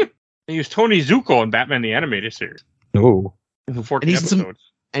 He was Tony Zuko in Batman the Animated Series. Oh, 14 episodes.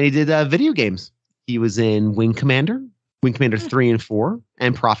 And he did video games. He was in Wing Commander 3 and 4,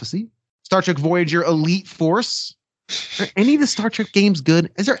 and Prophecy, Star Trek Voyager Elite Force. Are any of the Star Trek games good?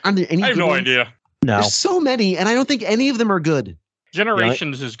 Are there any? I have no idea. No, there's so many, and I don't think any of them are good.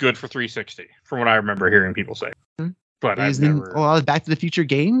 Generations is good for 360, from what I remember hearing people say. But I've never. Back to the Future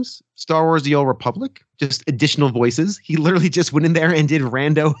games, Star Wars: The Old Republic, just additional voices. He literally just went in there and did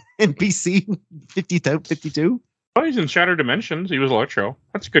rando NPC 52. Oh, he's in Shattered Dimensions. He was Electro.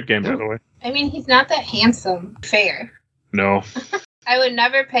 That's a good game, by the way. I mean, he's not that handsome. Fair. No. I would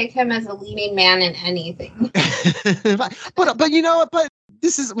never pick him as a leading man in anything. but you know what? But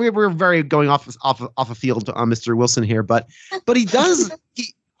this is we're very going off a field on Mr. Wilson here. But he does.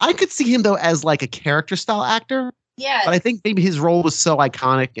 I could see him though as a character style actor. Yeah. But I think maybe his role was so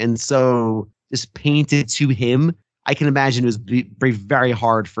iconic and so just painted to him. I can imagine it was very, very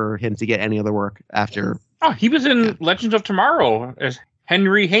hard for him to get any other work after. Oh, he was in Legends of Tomorrow as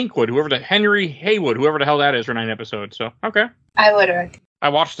Henry Haywood, whoever the hell that is, for 9 episodes. So okay. I would have. I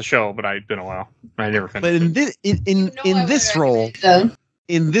watched the show, but it's been a while. I never finished. But in this role,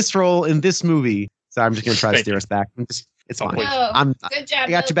 in this movie, so I'm just gonna try to steer us back. It's fine. Good job. I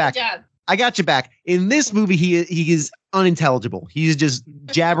got you back. I got you back. In this movie, he is unintelligible. He's just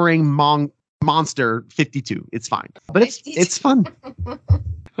jabbering monster 52. It's fine, but it's fun.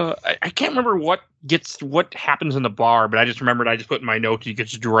 I can't remember what happens in the bar, but I just remembered I just put in my notes he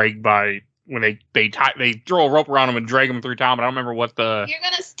gets dragged by when they throw a rope around him and drag him through town. But I don't remember what the. You're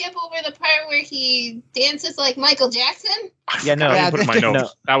gonna skip over the part where he dances like Michael Jackson? Yeah, no. I didn't put in my notes. No.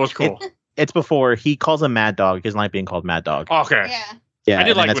 That was cool. It's before he calls him Mad Dog. His not being called Mad Dog. Okay. Yeah. Yeah, I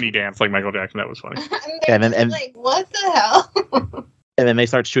did like when he danced like Michael Jackson. That was funny. And then like, what the hell? And then they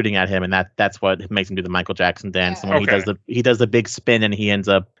start shooting at him, and that's what makes him do the Michael Jackson dance. Yeah. And when he does the big spin, and he ends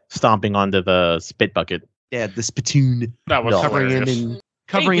up stomping onto the spit bucket. Yeah, the spittoon That was covering hilarious. him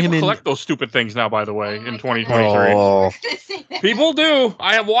People in. collect those stupid things now, by the way, Oh in my 2023. Oh. People do.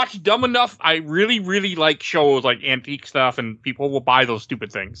 I have watched Dumb Enough. I really, really like shows like antique stuff, and people will buy those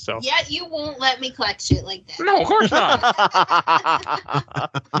stupid things. So Yet you won't let me collect shit like that. no, of course not.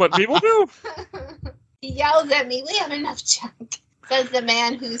 But people do. He yells at me, we have enough junk. Says the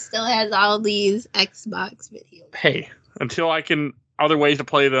man who still has all these Xbox videos. Hey, until I can other ways to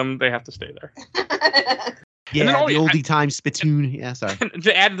play them, they have to stay there. Yeah, then the oldie time spittoon. Yeah, sorry. And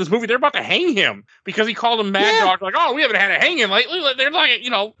to add to this movie, they're about to hang him because he called him Mad Dog. Like, oh, we haven't had to hang him lately. They're like,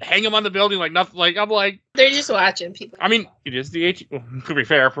 hang him on the building like nothing. Like, I'm like, They're just watching people. I mean, it is the 18. Well, to be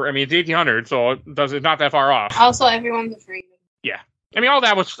fair, it's 1800, so it's not that far off. Also, everyone's afraid. I mean, all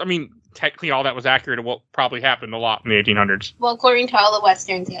that was. I mean, technically, all that was accurate of what probably happened a lot in the 1800s. Well, according to all the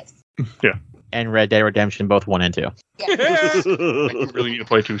Westerns, yes. Yeah. And Red Dead Redemption, both 1 and 2. I really need to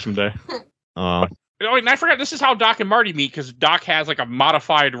play 2 someday. Oh, Oh, and I forgot. This is how Doc and Marty meet because Doc has like a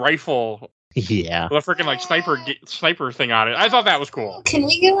modified rifle yeah. with a freaking like sniper thing on it. I thought that was cool. Can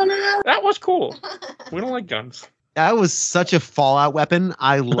we get one of those? That was cool. We don't like guns. That was such a Fallout weapon.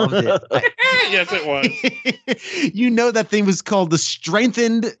 I loved it. Yes, it was. That thing was called the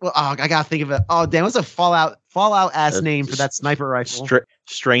strengthened. Oh, I gotta think of it. Oh, damn, what's a Fallout ass name for that sniper rifle?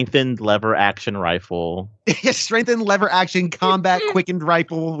 Strengthened lever action rifle. Strengthened lever action combat quickened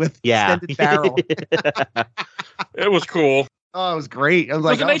rifle with extended barrel. It was cool. Oh, it was great. I was It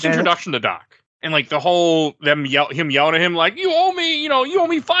was like, a nice introduction to Doc. And like the whole him yelling at him like you owe me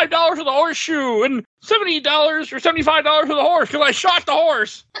 $5 for the horseshoe and $70 or $75 for the horse because I shot the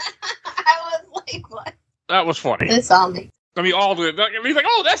horse. I was like, what? That was funny. This all makes I mean, he's like,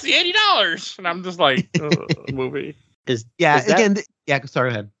 oh, that's the $80, and I'm just like, movie. Sorry, go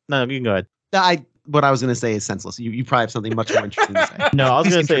ahead. No, you can go ahead. What I was gonna say is senseless. You probably have something much more interesting to say. No, I was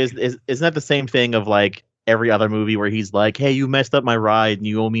gonna say isn't that the same thing of like every other movie where he's like, hey, you messed up my ride and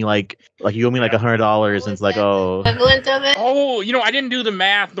you owe me like $100, and it's like, oh, equivalent of it. Oh, I didn't do the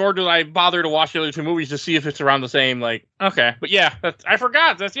math, nor did I bother to watch the other 2 movies to see if it's around the same. Like, okay, but yeah, I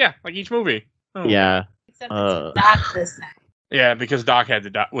forgot. That's like each movie. Oh. Yeah. Except it's Doc this time. Yeah, because Doc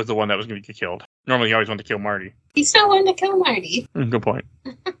was the one that was going to get killed. Normally, he always wanted to kill Marty. He still wanted to kill Marty. Good point.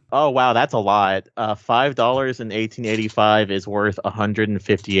 Oh wow, that's a lot. $5 in 1885 is worth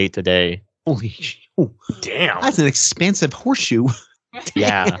 $158 today. Holy shit. Damn. That's an expensive horseshoe.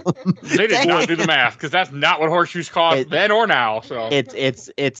 Yeah. They didn't want to do the math because that's not what horseshoes cost then or now. So it's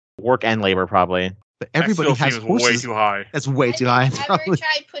work and labor probably. But everybody that still has seems horses. way too high. That's way too high. Have you ever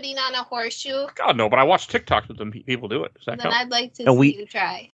tried putting on a horseshoe? God no, but I watch TikToks with them. People do it. Does that Then count? I'd like to And see you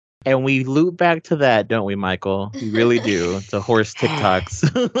try. And we loop back to that, don't we, Michael? We really do. To horse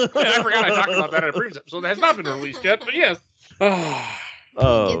TikToks. Yeah, I forgot I talked about that in a previous episode. That has not been released yet, but yes.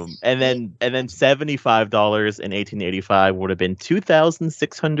 And then $75 in 1885 would have been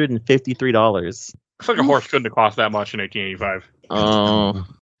 $2,653. Looks like a horse couldn't have cost that much in 1885. Oh.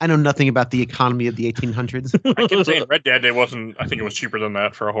 I know nothing about the economy of the 1800s. I can say in Red Dead, I think it was cheaper than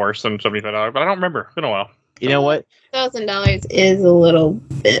that for a horse than $75, but I don't remember. It's been a while. You know what? $1,000 is a little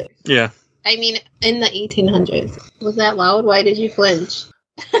bit. Yeah. I mean, in the 1800s. Was that loud? Why did you flinch?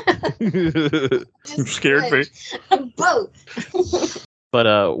 You scared me. Both.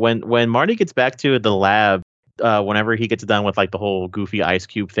 But when Marty gets back to the lab, whenever he gets done with like the whole goofy ice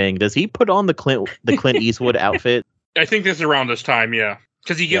cube thing, does he put on the Clint Eastwood outfit? I think this is around this time, yeah.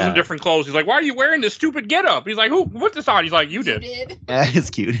 Because he gives him different clothes. He's like, why are you wearing this stupid getup? He's like, who put this on? He's like, you did. Yeah,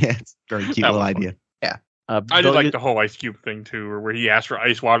 it's cute. Yeah, it's a very cute little idea. Yeah. I did like the whole Ice Cube thing, too, where he asked for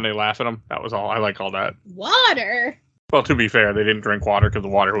ice water and they laugh at him. That was all. I like all that. Water? Well, to be fair, they didn't drink water because the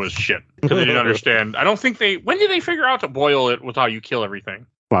water was shit. Because they didn't understand. I don't think when did they figure out to boil it was how you kill everything?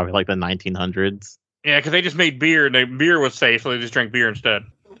 Probably like the 1900s. Yeah, because they just made beer, and beer was safe, so they just drank beer instead.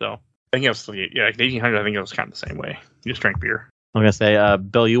 So, I think it was, 1800, I think it was kind of the same way. You just drank beer. I'm going to say,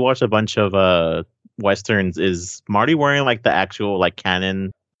 Bill, you watched a bunch of Westerns. Is Marty wearing like the actual like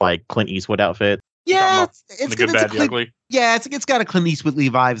canon, like Clint Eastwood outfit? Yeah, it's the good, bad, the ugly. Yeah, it's got a Clint Eastwood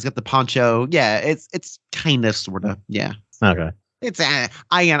vibe. It's got the poncho. Yeah, it's kind of sort of. Yeah. Okay. It's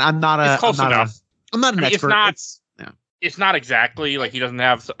I'm not a. It's close I'm not enough. I'm not an I mean, expert. It's not exactly like he doesn't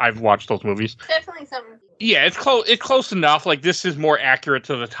have. I've watched those movies. Definitely something. Yeah, it's close. It's close enough. Like this is more accurate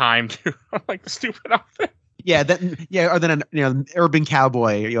to the time too. Like the stupid outfit. Yeah, or than an urban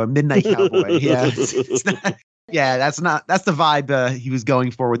cowboy, a midnight cowboy. Yeah, it's not, yeah, that's the vibe he was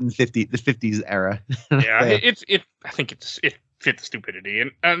going for within the 50s era. Yeah, I think it fit the stupidity,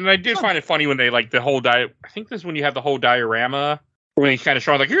 and I did find it funny when they like the whole I think this is when you have the whole diorama when he's kind of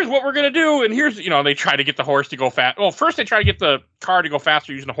showing like, here's what we're gonna do, and here's they try to get the horse to go fast. Well, first they try to get the car to go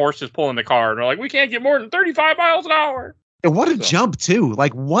faster using the horses pulling the car, and they're like, we can't get more than 35 miles an hour. And what a jump too!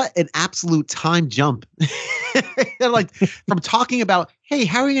 Like what an absolute time jump! Like from talking about, hey,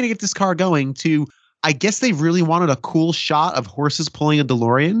 how are we going to get this car going? To I guess they really wanted a cool shot of horses pulling a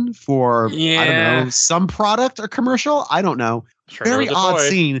DeLorean for I don't know some product or commercial. I don't know. Sure, very odd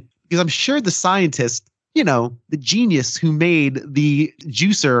scene because I'm sure the scientist, the genius who made the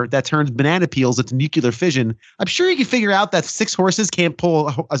juicer that turns banana peels into nuclear fission, I'm sure he can figure out that 6 horses can't pull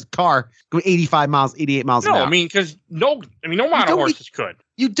a car going 85 miles, 88 miles an hour. No, I mean, because no amount of horses could.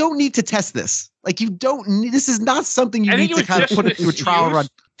 You don't need to test this. Like, you don't need, this is not something you need to kind of put into a trial run.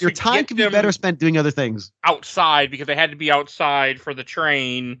 Your time can be better spent doing other things. Outside, because they had to be outside for the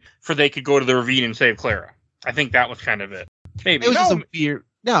train, for they could go to the ravine and save Clara. I think that was kind of it. Maybe. It was just a weird.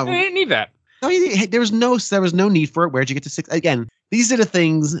 No, they didn't need that. No, there was no need for it. Where'd you get to 6? Again, these are the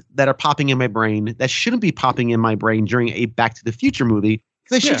things that are popping in my brain that shouldn't be popping in my brain during a Back to the Future movie.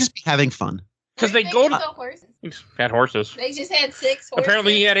 Because they should just be having fun. Because they go to horses. Had horses. They just had 6 horses.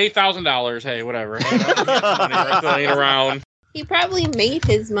 Apparently, he had $8,000. Hey, whatever. Money right laying around. He probably made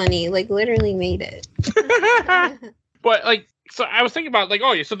his money, like literally made it. But like, so I was thinking about like,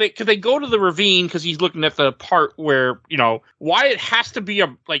 oh yeah, so because they go to the ravine because he's looking at the part where why it has to be I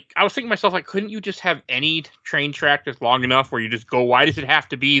was thinking to myself like, couldn't you just have any train track that's long enough where you just go? Why does it have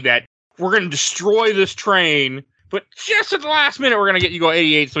to be that we're going to destroy this train, but just at the last minute we're going to get you go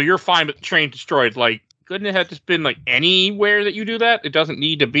 88, so you're fine, but the train's destroyed? Like, couldn't it have just been like anywhere that you do that? It doesn't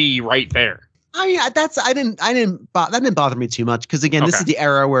need to be right there. I mean, that didn't bother me too much because again, this is the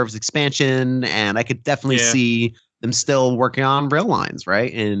era where it was expansion, and I could definitely see them still working on rail lines,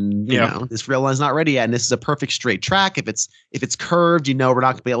 right? And you know, this rail line's not ready yet, and this is a perfect straight track. If it's curved, we're not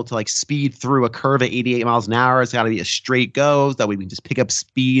going to be able to like speed through a curve at 88 miles an hour. It's got to be a straight go. That way we can just pick up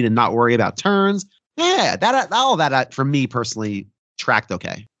speed and not worry about turns. Yeah, all that for me personally tracked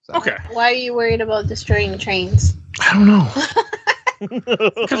okay. So. Okay. Why are you worried about destroying trains? I don't know.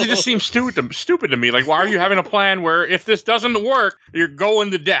 Because it just seems stupid to me. Like, why are you having a plan where if this doesn't work, you're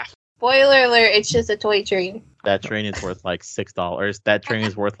going to death? Spoiler alert, it's just a toy train. That train is worth like $6. That train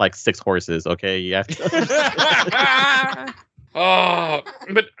is worth like 6 horses. Okay, you have to.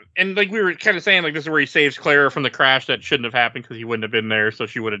 And like we were kind of saying, like this is where he saves Clara from the crash that shouldn't have happened because he wouldn't have been there, so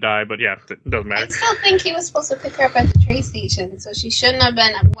she would have died. But yeah, it doesn't matter. I still think he was supposed to pick her up at the train station, so she shouldn't have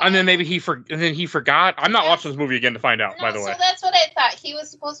been. And then maybe he forgot. I'm not watching this movie again to find out. By the way, so that's what I thought. He was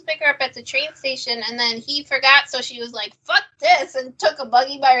supposed to pick her up at the train station, and then he forgot. So she was like, "Fuck this," and took a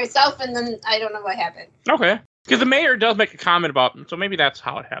buggy by herself. And then I don't know what happened. Okay. Because the mayor does make a comment about, so maybe that's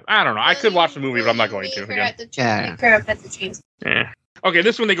how it happened. I don't know. I could watch the movie, but I'm not going to. Again. Pick her up at the train station. Yeah. Okay,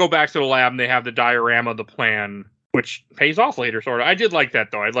 this one they go back to the lab and they have the diorama of the plan, which pays off later, sort of. I did like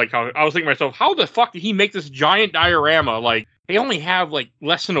that, though. I like how I was thinking to myself, how the fuck did he make this giant diorama? Like, they only have like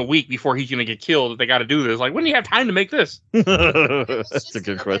less than a week before he's going to get killed. They got to do this. Like, when do you have time to make this? That's a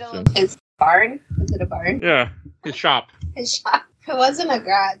good question. His barn? Was it a barn? Yeah, his shop. His shop. It wasn't a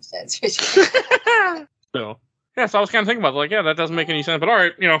garage, that's for sure. So, yeah, so I was kind of thinking about, like, yeah, that doesn't make any sense. But all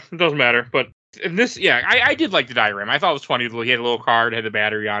right, it doesn't matter. But in this, yeah, I did like the diorama. I thought it was funny. He had a little card, had the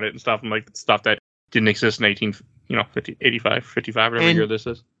battery on it and stuff, and like stuff that didn't exist in 85, 55, whatever year this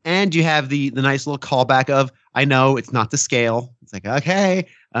is. And you have the nice little callback of, I know it's not to scale. It's like, okay,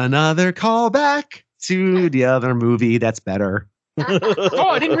 another callback to the other movie that's better. Oh,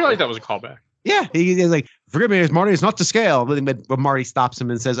 I didn't realize that was a callback. Yeah, he's like, forgive me, Marty, it's not to scale. But Marty stops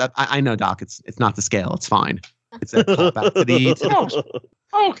him and says, I know, Doc, it's not to scale. It's fine. It's a callback to the...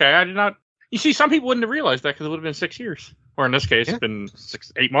 Oh, okay, I did not... You see, some people wouldn't have realized that because it would have been 6 years. Or in this case, it's been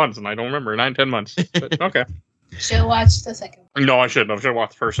 8 months, and I don't remember, 9-10 months. But, okay. Should watch the second one. No, I shouldn't. I should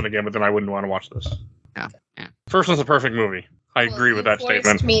watch the first one again, but then I wouldn't want to watch this. Yeah. First one's a perfect movie. I agree with that statement.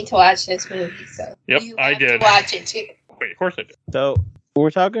 You forced me to watch this movie, so yep, I did. To watch it too. Wait, of course I did. So we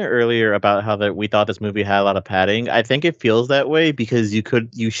were talking earlier about how we thought this movie had a lot of padding. I think it feels that way because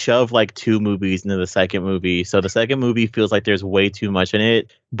you shove like 2 movies into the second movie. So the second movie feels like there's way too much in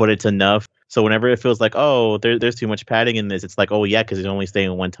it, but it's enough. So whenever it feels like, oh, there's too much padding in this, it's like, oh yeah, because it's only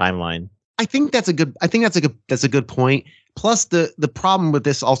staying in one timeline. I think that's a good point. Plus the problem with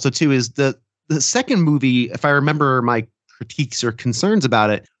this also too is the second movie, if I remember my critiques or concerns about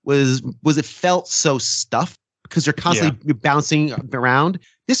it, was it felt so stuffed because you're constantly bouncing around.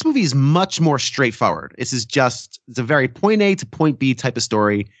 This movie is much more straightforward. It's a very point A to point B type of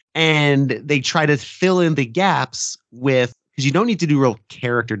story. And they try to fill in the gaps with, because you don't need to do real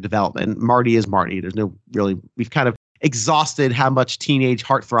character development. Marty is Marty. There's no really, we've kind of exhausted how much teenage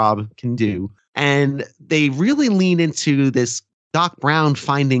heartthrob can do. And they really lean into this Doc Brown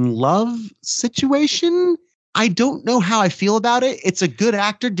finding love situation. I don't know how I feel about it. It's a good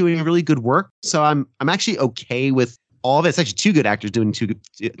actor doing really good work. So I'm actually okay with all of it. It's actually two good actors doing two. But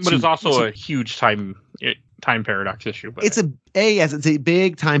it's also a huge time paradox issue. But it's a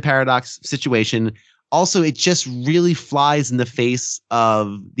big time paradox situation. Also, it just really flies in the face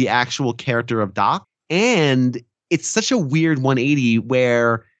of the actual character of Doc. And it's such a weird 180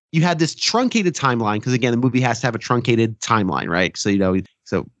 where you had this truncated timeline. Because again, the movie has to have a truncated timeline, right? So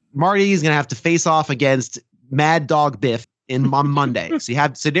Marty is going to have to face off against Mad Dog Biff on Monday.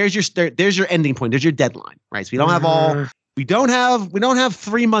 So there's your ending point. There's your deadline, right? So we don't have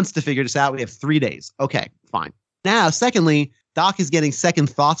 3 months to figure this out. We have 3 days. Okay, fine. Now, secondly, Doc is getting second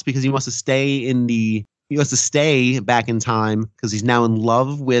thoughts because he wants to stay back in time because he's now in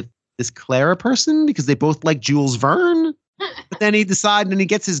love with this Clara person because they both like Jules Verne. But then he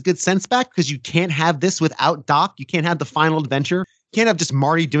gets his good sense back because you can't have this without Doc. You can't have the final adventure. You can't have just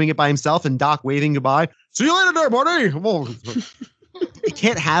Marty doing it by himself and Doc waving goodbye. See you later there, Marty. You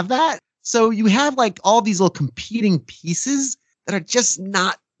can't have that. So you have like all these little competing pieces that are just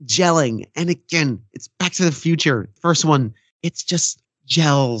not gelling. And again, it's Back to the Future. First one, it's just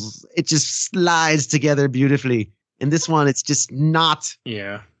gels. It just slides together beautifully. And this one, it's just not.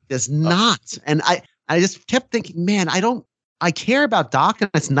 Yeah. Just not. And I just kept thinking, man, I care about Doc,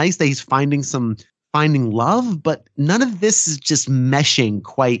 and it's nice that he's finding love, but none of this is just meshing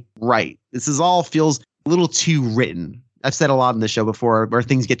quite right. This is all feels a little too written. I've said a lot in the show before where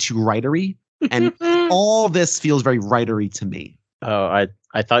things get too writery, and all this feels very writery to me. Oh,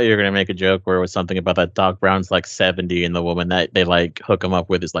 I thought you were gonna make a joke where it was something about that Doc Brown's like 70 and the woman that they like hook him up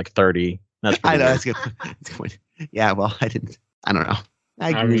with is like 30. I know, that's good. That's good. Yeah, well, I don't know.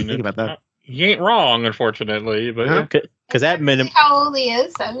 I didn't think about that. He ain't wrong, unfortunately, but because at minimum, how old he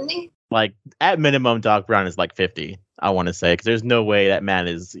is, 70. Like at minimum, Doc Brown is like 50. I want to say because there's no way that man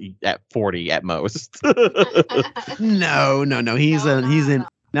is at 40 at most. No. No. He is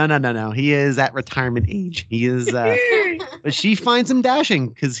at retirement age. He is. But she finds him dashing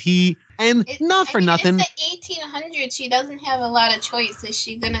because not for nothing. It's the 1800s. She doesn't have a lot of choice. Is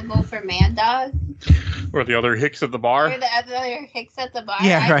she gonna go for Mad Dog? Or the other hicks at the bar? Or the other hicks at the bar?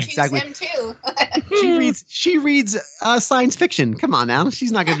 Yeah, right. Choose Exactly. him too. She reads science fiction. Come on now,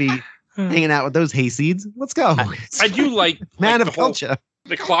 she's not gonna be hanging out with those hayseeds. Let's go. I do like man of the culture.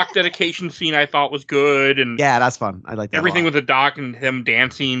 The clock dedication scene I thought was good, and yeah, that's fun. I like that. Everything with the Doc and him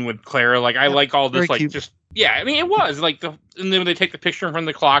dancing with Clara. Like I like all this. Like cute. Just yeah. I mean, it was like and then when they take the picture in front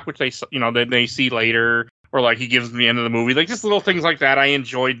of the clock, which they see later, or like he gives them the end of the movie. Like just little things like that. I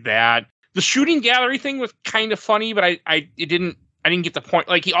enjoyed that. The shooting gallery thing was kind of funny, but I didn't get the point.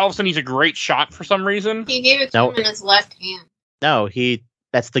 Like all of a sudden he's a great shot for some reason. He gave it to him in his left hand. No,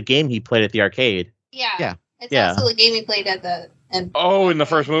 that's the game he played at the arcade. Yeah. It's also the game he played at the. In the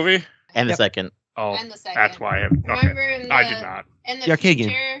first movie? And the second. Oh, and the second. That's why. Remember I did not. In the arcade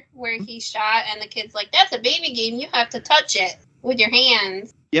future game where he shot and the kid's like, that's a baby game. You have to touch it with your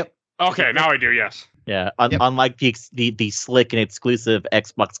hands. Yep. Okay, now I do, yes. Yeah, unlike the slick and exclusive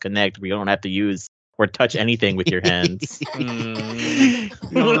Xbox Connect, where you don't have to use or touch anything with your hands.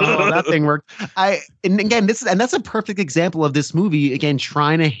 No, that thing worked. And again, that's a perfect example of this movie again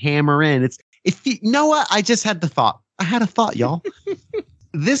trying to hammer in. You know what? I just had the thought. I had a thought, y'all.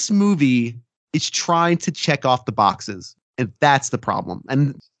 This movie is trying to check off the boxes, and that's the problem.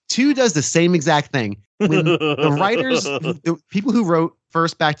 And 2 does the same exact thing. When the writers, the people who wrote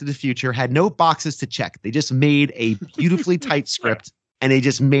first Back to the Future had no boxes to check. They just made a beautifully tight script, and they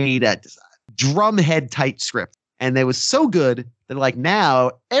just made a drumhead tight script. And it was so good that like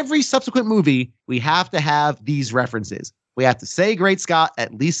now, every subsequent movie, we have to have these references. We have to say Great Scott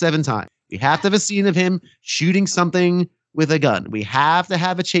at least 7 times. We have to have a scene of him shooting something with a gun. We have to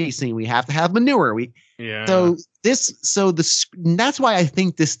have a chase scene. We have to have manure. That's why I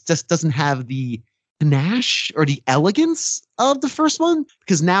think this just doesn't have the panache or the elegance of the first one,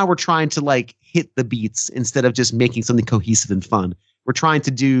 because now we're trying to like hit the beats instead of just making something cohesive and fun. We're trying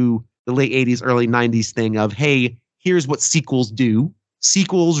to do the late 80s, early 90s thing of, hey, here's what sequels do.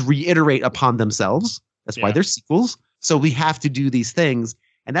 Sequels reiterate upon themselves. That's why they're sequels. So we have to do these things.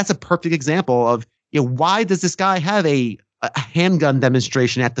 And that's a perfect example of, why does this guy have a handgun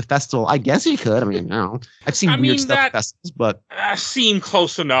demonstration at the festival? I guess he could. I mean, I've seen weird stuff at festivals, but seemed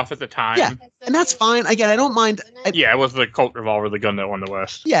close enough at the time. Yeah, and that's fine. Again, I don't mind. Yeah, it was the Colt revolver, the gun that won the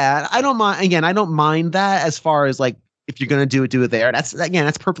West. Yeah, I don't mind. Again, I don't mind that as far as like, if you're gonna do it there.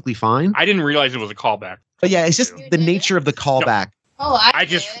 That's perfectly fine. I didn't realize it was a callback. But yeah, it's just the nature of the callback. Oh,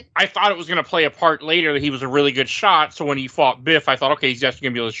 I thought it was going to play a part later that he was a really good shot. So when he fought Biff, I thought, okay, he's just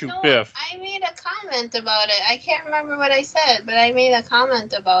going to be able to shoot Biff. I made a comment about it. I can't remember what I said, but I made a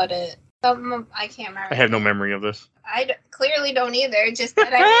comment about it. I can't remember. I have no memory of this. I clearly don't either. Just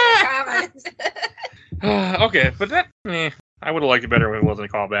that I made a comment. Okay, but that, I would have liked it better when it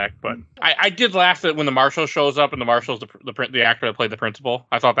wasn't a callback. But I did laugh that when the Marshal shows up and the Marshal's the actor that played the principal.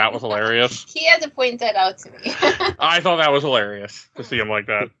 I thought that was hilarious. He had to point that out to me. I thought that was hilarious to see him like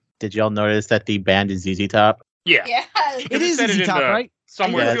that. Did y'all notice that the band is ZZ Top? Yeah. Yeah. It is ZZ Top, right?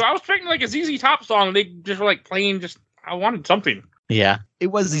 Somewhere too. I was expecting like a ZZ Top song, and they just were like playing. I wanted something. Yeah. It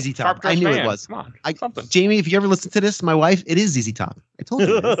was ZZ Top. I knew it was. Come on, something. Jamie, if you ever listen to this, my wife, it is ZZ Top. I told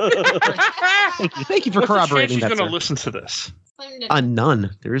you. Thank you for corroborating that. She's going to listen to this.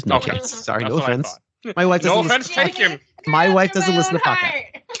 None. There is no chance. Sorry, no offense. My wife doesn't. No offense taken. My wife doesn't listen to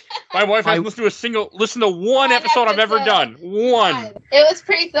podcasts. My wife hasn't listened to one episode I've ever done. One. It was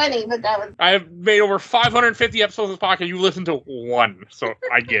pretty funny, but that was. I have made over 550 episodes of this podcast. You listened to one, so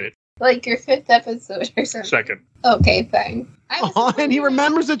I get it. Like your 5th episode or something. Second. Okay, fine. And he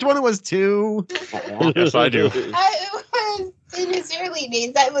remembers which one it was too. Yes, I do. I was in his early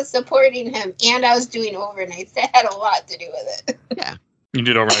days. I was supporting him, and I was doing overnights. That had a lot to do with it. Yeah. You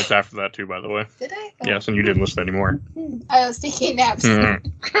did overnights after that too, by the way. Did I? Yes, and you didn't listen anymore. I was taking naps. The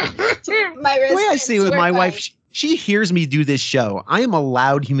way I see it with my wife, she hears me do this show. I am a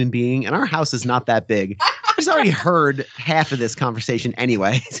loud human being, and our house is not that big. She's already heard half of this conveation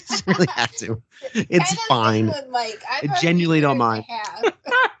anyway. Just really have to. It's fine. I genuinely don't mind.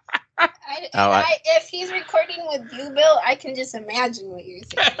 If he's recording with you, Bill, I can just imagine what you're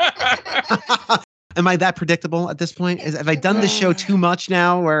saying. Am I that predictable at this point? Have I done this show too much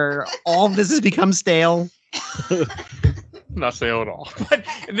now where all of this has become stale? Not stale at all. But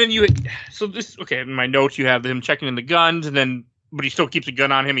and then in my notes you have him checking in the guns, but he still keeps a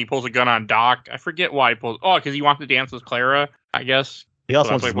gun on him. He pulls a gun on Doc. I forget why he pulls. Oh, because he wants to dance with Clara, I guess. He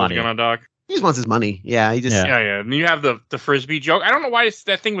also wants his money. Gun on Doc. He just wants his money. Yeah, he just. Yeah. And you have the frisbee joke. I don't know why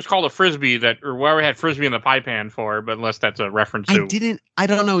that thing was called a frisbee or why we had frisbee in the pie pan for, but unless that's a reference to. I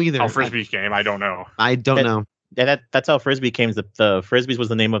don't know either. How frisbees came. I don't know. I don't know. Yeah, that's how frisbee came. The frisbees was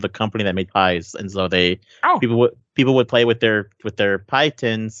the name of the company that made pies, and so people would play with their pie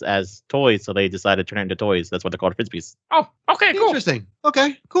tins as toys. So they decided to turn it into toys. That's what they're called, frisbees. Oh, okay, cool. Interesting.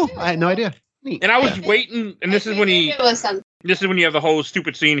 Okay, cool. I had no idea. Neat. And I was waiting, and this is when you have the whole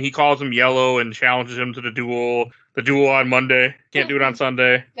stupid scene. He calls him Yellow and challenges him to the duel on Monday. Can't do it on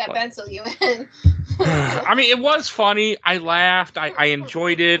Sunday. That pencil you in. I mean, it was funny. I laughed. I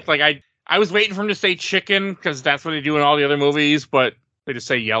enjoyed it. Like I was waiting for him to say chicken because that's what they do in all the other movies, but they just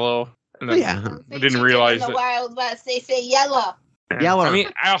say yellow. And then I didn't realize in the Wild West they say yellow. Yellow. I mean,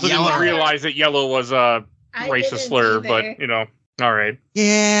 I also didn't realize that yellow was a racist slur, but all right.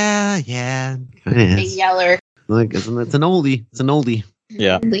 Yeah. Big yeller. Look, it's an oldie. It's an oldie.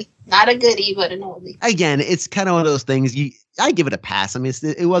 Yeah. Not a goodie, but an oldie. Again, it's kind of one of those things. I give it a pass. I mean,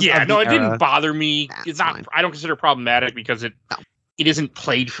 it was. Yeah, no, it didn't bother me. It's not. fine. I don't consider it problematic because it isn't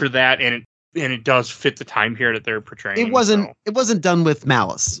played for that, and it does fit the time period that they're portraying. It wasn't done with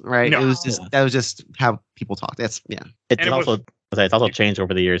malice, right? No. It was just how people talk. That's It's also changed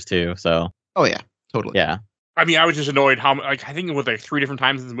over the years too. So. Oh yeah, totally. Yeah. I mean, I was just annoyed how I think it was like 3 different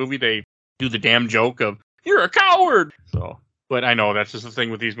times in the movie they do the damn joke of "you're a coward." So, but I know that's just the thing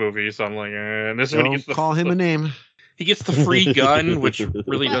with these movies. So I'm like, and this is when he gets call him a name. He gets the free gun, which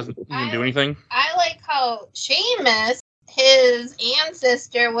really doesn't even do anything. I like how Seamus, his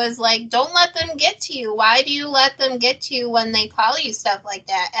ancestor, was like, "Don't let them get to you. Why do you let them get to you when they call you stuff like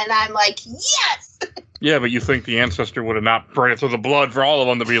that?" And I'm like, yes. Yeah, but you think the ancestor would have not burned it through the blood for all of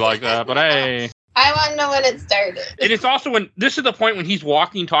them to be like that? But hey. I want to know when it started. And it's also when this is the point when he's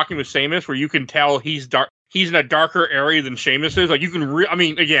talking with Seamus, where you can tell he's dark. He's in a darker area than Seamus is. Like you can, I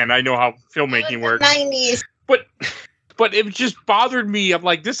mean, again, I know how filmmaking works. 90s. But it just bothered me. I'm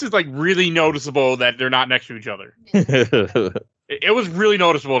like, this is like really noticeable that they're not next to each other. It was really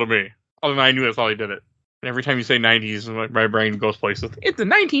noticeable to me. Other than I knew that's how he did it. And every time you say 90s, my brain goes places. It's the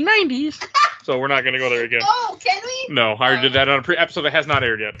 1990s. So we're not going to go there again. Oh, can we? No, I already did that on a episode that has not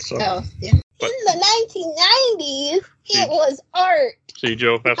aired yet. So. Oh, yeah. In the 1990s, it was art. See,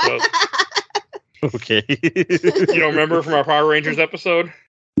 Joe, that's what. Okay. You don't remember from our Power Rangers episode?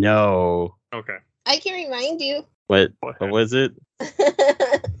 No. Okay. I can remind you. What Go ahead. was it?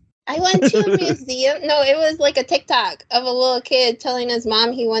 I went to a museum. No, it was like a TikTok of a little kid telling his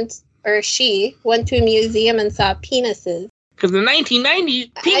mom she went to a museum and saw penises. Because in the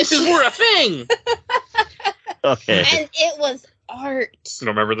 1990s, penises were a thing. Okay. And it was art. You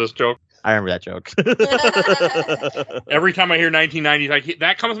don't remember this joke? I remember that joke. Every time I hear 1990s,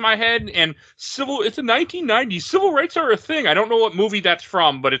 that comes to my head. And it's the 1990s. Civil rights are a thing. I don't know what movie that's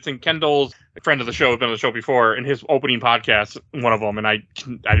from, but it's in Kendall's friend of the show, has been on the show before, in his opening podcast, one of them. And I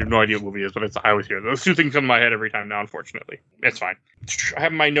have no idea what movie it is, but I always hear those two things come to my head every time now, unfortunately. It's fine. I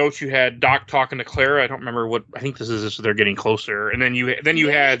have in my notes, you had Doc talking to Clara. I don't remember what, I think this is just they're getting closer. And then you had need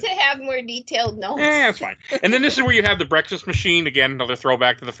to have more detailed notes. that's fine. And then this is where you have the breakfast machine. Again, another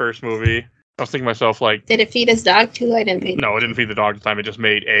throwback to the first movie. I was thinking to myself, like, did it feed his dog too? I didn't feed. No, it didn't feed the dog this time. It just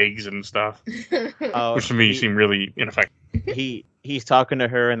made eggs and stuff, which to me seemed really ineffective. He's talking to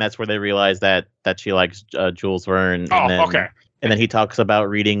her, and that's where they realize that she likes Jules Verne. Okay. And then he talks about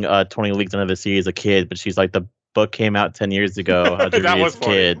reading 20 Leagues Under the Sea as a kid, but she's like, the book came out 10 years ago. How'd you read as a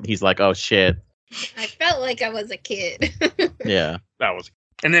kid? He's like, oh shit. I felt like I was a kid. Yeah. That was.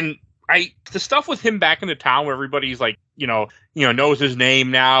 And then the stuff with him back in the town where everybody's like, knows his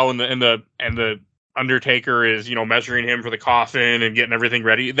name now, and the Undertaker is, measuring him for the coffin and getting everything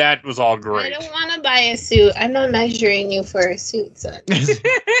ready. That was all great. I don't want to buy a suit. I'm not measuring you for a suit, son.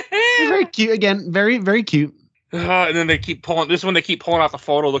 Very cute. Again, very, very cute. And then they keep pulling. This is when they keep pulling out the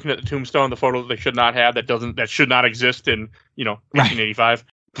photo, looking at the tombstone, the photo that they should not have, that should not exist in 1985.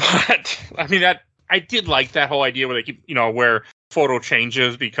 But I mean, that I did like that whole idea where they keep where photo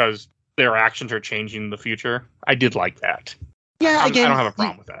changes because their actions are changing in the future. I did like that. Yeah, again, I don't have a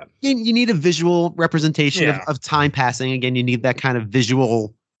problem with that. You need a visual representation of time passing. Again, you need that kind of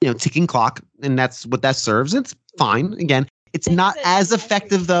visual, ticking clock, and that's what that serves. It's fine. Again, it's not as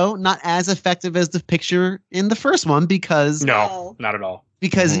effective, though. Not as effective as the picture in the first one because no, not at all.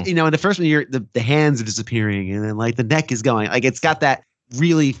 Because in the first one, the hands are disappearing, and then like the neck is going. Like it's got that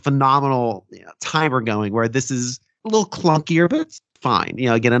really phenomenal timer going. Where this is a little clunkier, but it's fine.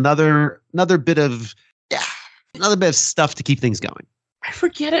 Again, another bit of stuff to keep things going. I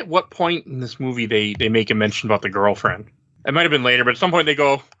forget at what point in this movie they make a mention about the girlfriend. It might have been later, but at some point they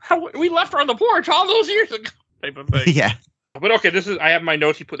go, "We left her on the porch all those years ago," type of thing. Yeah. But okay, I have my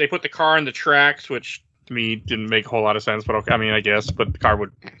notes. They put the car in the tracks, which to me didn't make a whole lot of sense. But okay, I mean, I guess, but the car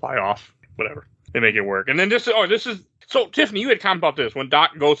would fly off. Whatever, they make it work. And then this is. So, Tiffany, you had comment about this. When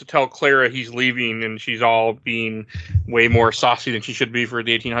Doc goes to tell Clara he's leaving and she's all being way more saucy than she should be for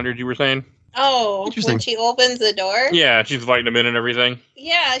the 1800s, you were saying? Oh, when she opens the door? Yeah, she's inviting him in and everything.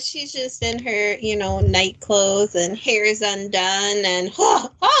 Yeah, she's just in her, night clothes and hair's undone and,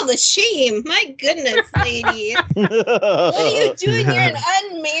 oh, the shame. My goodness, lady. What are you doing? You're an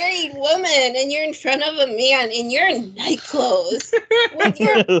unmarried woman and you're in front of a man and you're in night clothes with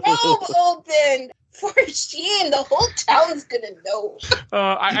your robe open. For shame, the whole town's gonna know.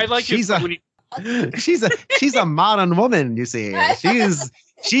 I like she's a modern woman. You see,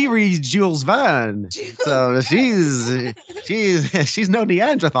 she reads Jules Verne, so she's no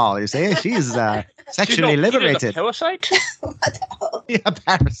Neanderthal. You see, she's sexually liberated. Parasite? What the hell? Yeah,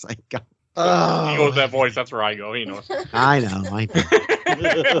 parasite. He goes with that voice. That's where I go. He knows. I know.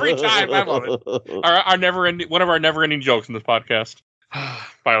 Every time, I love it. One of our never-ending jokes in this podcast.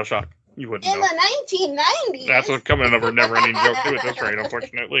 BioShock. You wouldn't know. In the 1990s. That's what's coming of her never-ending joke too at this rate,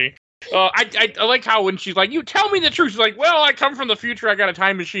 unfortunately. I like how when she's like, "You tell me the truth," she's like, "Well, I come from the future. I got a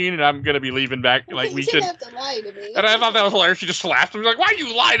time machine, and I'm gonna be leaving back. Like we should." Have to lie to me. And I thought that was hilarious. She just slapped him. He's like, "Why'd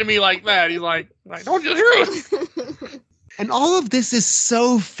you lie to me like that?" He's like "I told you the truth." And all of this is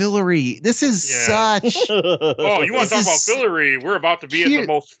so fillery. This is such. Oh, you want to talk about fillery? We're about to be at the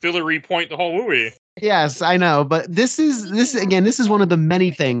most fillery point the whole movie. Yes, I know, but this is one of the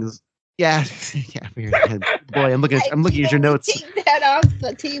many things. Yeah, yeah. Boy, I'm looking at your notes. Take that off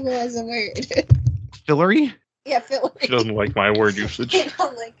the table as a word. Fillery? Yeah, fillery. She doesn't like my word usage. I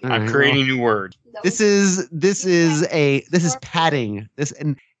don't like it. I'm creating new words. This is padding.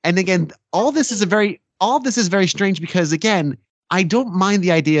 And again, all this is very strange because again, I don't mind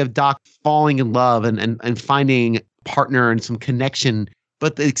the idea of Doc falling in love and finding a partner and some connection.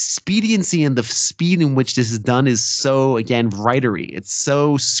 But the expediency and the speed in which this is done is so, again, writery. It's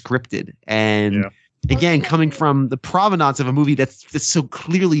so scripted. And again, coming from the provenance of a movie that's so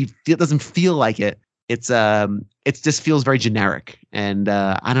clearly, it doesn't feel like it. It just feels very generic. And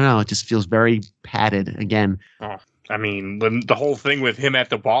I don't know, it just feels very padded again. Oh, I mean, the whole thing with him at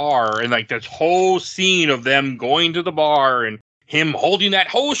the bar and like this whole scene of them going to the bar and him holding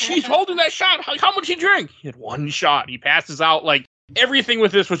that she's holding that shot. How much he drank? He had one shot. He passes out like everything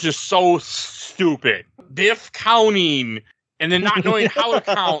with this was just so stupid. Biff counting and then not knowing how to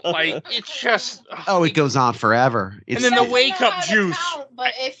count. Like, it's just... Oh, it goes on forever. And then the He wake doesn't know up how to juice. count,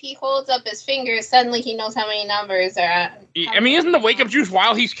 but if he holds up his fingers, suddenly he knows how many numbers are on. I mean, isn't the wake up juice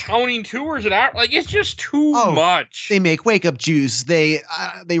while he's counting too, or is it out? Like, it's just too much. They make wake up juice. They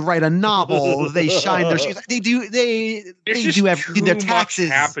write a novel. They shine their shoes. They do their taxes.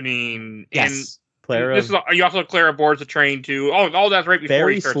 Much happening. Yes. And Clara, this is you also Clara boards the train too. Oh, that's right before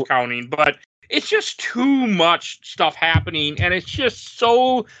he starts counting. But it's just too much stuff happening, and it's just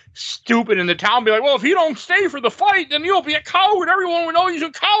so stupid. And the town be like, well, if you don't stay for the fight, then you'll be a coward. Everyone will know he's a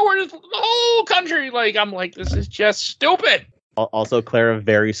coward. It's the whole country. Like, I'm like, this is just stupid. Also, Clara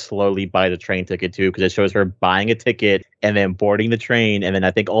very slowly buys a train ticket too, because it shows her buying a ticket and then boarding the train, and then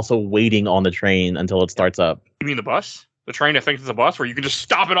I think also waiting on the train until it starts up. You mean the bus? The train that thinks it's a bus, where you can just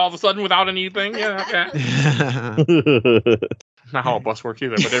stop it all of a sudden without anything? Yeah, okay. Not how a bus works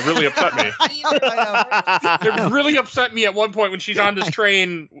either, but it really upset me. It really upset me at one point when she's on this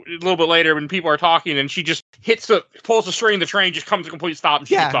train a little bit later when people are talking and she just pulls the string, the train just comes to a complete stop and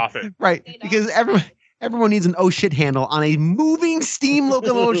she gets off it. Right, because everyone needs an shit handle on a moving steam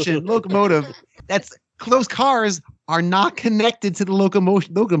locomotive. Those cars are not connected to the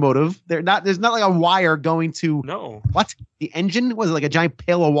locomotive. They're not. There's not like a wire going to. No. What? The engine was it like a giant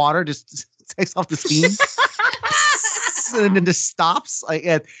pail of water just takes off the steam and then just stops. Like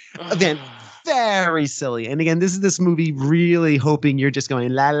again, very silly. And again, this movie really hoping you're just going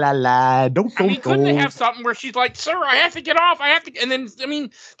la la la. Couldn't they have something where she's like, "Sir, I have to get off. I have to," and then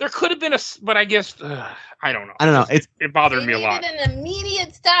there could have been but I guess I don't know. I don't know. It bothered me a lot. An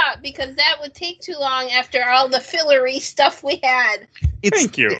immediate stop because that would take too long after all the fillery stuff we had.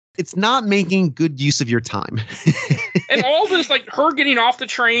 Thank you. It's not making good use of your time. And all this, like her getting off the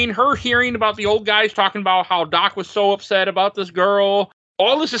train, her hearing about the old guys talking about how Doc was so upset about this girl.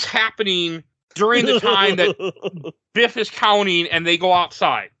 All this is happening during the time that Biff is counting and they go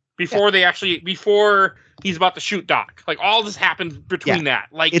outside before he's about to shoot Doc. Like all this happens between that.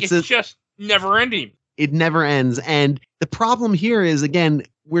 Like it's just never ending. It never ends. And the problem here is, again,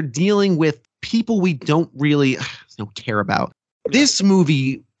 we're dealing with people we don't care about. This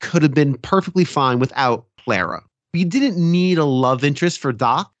movie could have been perfectly fine without Clara. We didn't need a love interest for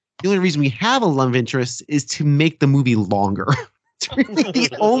Doc. The only reason we have a love interest is to make the movie longer. It's really the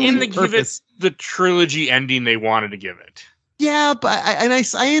only purpose. Give it the trilogy ending they wanted to give it. Yeah, but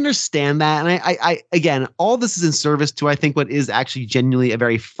I understand that. And I again, all this is in service to, I think, what is actually genuinely a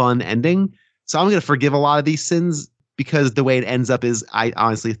very fun ending. So I'm going to forgive a lot of these sins because the way it ends up is, I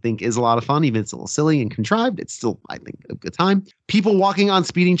honestly think, is a lot of fun. Even if it's a little silly and contrived, it's still, I think, a good time. People walking on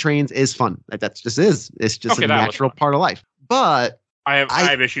speeding trains is fun. It's just a natural part of life. But I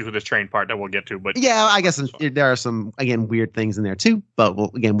have issues with this train part that we'll get to. But yeah, I guess there are some, again, weird things in there too. But we'll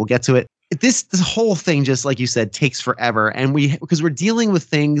get to it. This whole thing, just like you said, takes forever, and because we're dealing with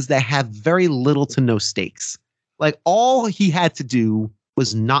things that have very little to no stakes. Like all he had to do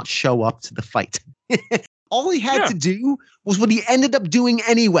was not show up to the fight. All he had to do was what he ended up doing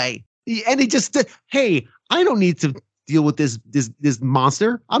anyway. He just said, "Hey, I don't need to deal with this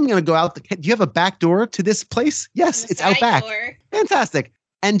monster. I'm gonna go out. Do you have a back door to this place? Yes, it's out back. Fantastic."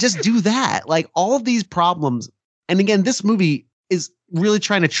 And just do that. Like all of these problems. And again, this movie is really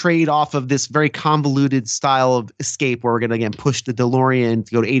trying to trade off of this very convoluted style of escape where we're going to, again, push the DeLorean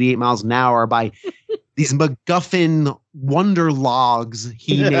to go to 88 miles an hour by these MacGuffin wonder logs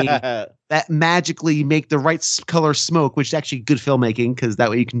he made that magically make the right color smoke, which is actually good filmmaking because that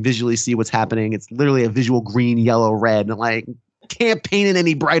way you can visually see what's happening. It's literally a visual green, yellow, red. And like, can't paint it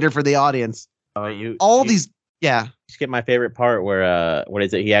any brighter for the audience. Yeah. You skip my favorite part where what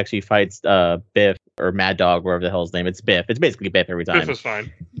is it? He actually fights Biff or Mad Dog, wherever the hell his name. It's Biff. It's basically Biff every time. Biff is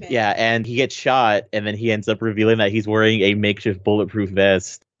fine. Yeah, and he gets shot, and then he ends up revealing that he's wearing a makeshift bulletproof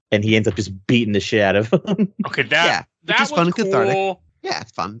vest, and he ends up just beating the shit out of him. Okay, that was fun and cathartic. Cool. Yeah,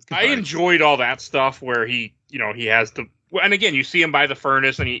 it's fun. It's I enjoyed all that stuff where he has the, and again, you see him by the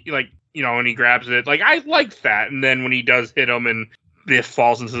furnace, and he and he grabs it. Like I liked that, and then when he does hit him, and Biff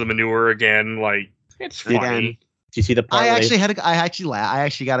falls into the manure again, like it's funny. Again, do you see the part? I actually got a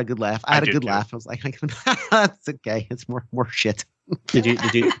good laugh. I had a good laugh. I was like, that's okay. It's more shit. Did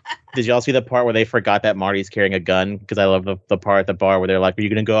you all see the part where they forgot that Marty's carrying a gun? Because I love the part at the bar where they're like, "Are you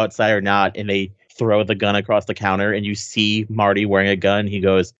gonna go outside or not?" And they throw the gun across the counter, and you see Marty wearing a gun. He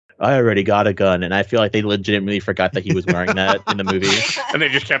goes, "I already got a gun," and I feel like they legitimately forgot that he was wearing that in the movie, and they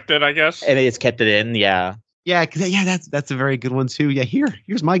just kept it, I guess. And they just kept it in, yeah. Yeah, that's a very good one too. Yeah,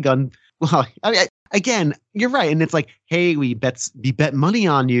 here's my gun. Well, again, you're right. And it's like, hey, we bet money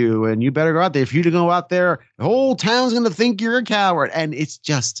on you and you better go out there. If you to go out there, the whole town's going to think you're a coward. And it's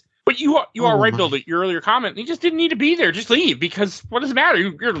just. But you are right, Bill. Your earlier comment, you just didn't need to be there. Just leave, because what does it matter?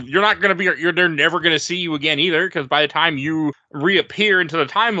 You're not going to be. They're never going to see you again either, because by the time you reappear into the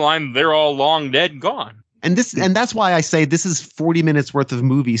timeline, they're all long dead and gone. And that's why I say this is 40 minutes worth of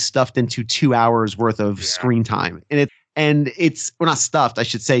movie stuffed into 2 hours worth of screen time, and it's well, not stuffed, I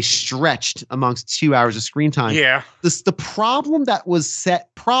should say, stretched amongst 2 hours of screen time. Yeah, the problem that was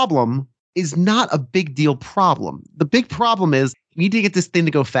set problem is not a big deal problem. The big problem is you need to get this thing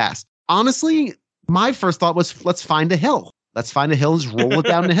to go fast. Honestly, my first thought was, let's find a hill. Let's find a hill and just roll it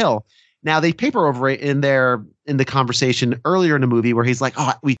down the hill. Now they paper over it in the conversation earlier in the movie where he's like,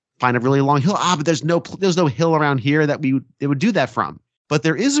 oh, we find a really long hill. But there's no hill around here that they would do that from. But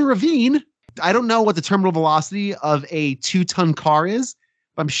there is a ravine. I don't know what the terminal velocity of a 2-ton car is,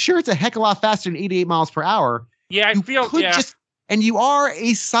 but I'm sure it's a heck of a lot faster than 88 miles per hour. Yeah, And you are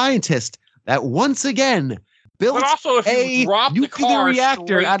a scientist that once again built but also if you drop nuclear the car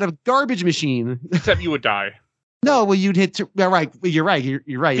reactor out of garbage machine. Except you would die. No, well, you'd hit. You're right. You're right.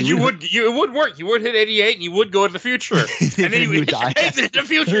 It would work. You would hit 88, and you would go to the future, and then you would die in the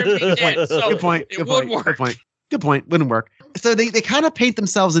future and be dead. So good point. It would work. Good point. Wouldn't work. So they kind of paint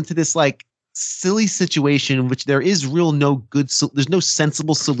themselves into this like silly situation in which there is there's no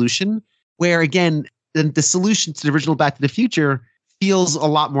sensible solution. Where again, the solution to the original Back to the Future feels a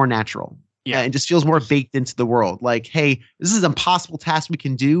lot more natural. Yeah, it just feels more baked into the world. Like, hey, this is an impossible task we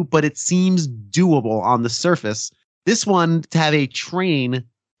can do, but it seems doable on the surface. This one, to have a train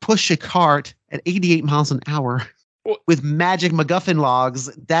push a cart at 88 miles an hour with magic MacGuffin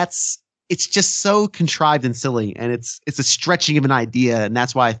logs, it's just so contrived and silly, and it's a stretching of an idea, and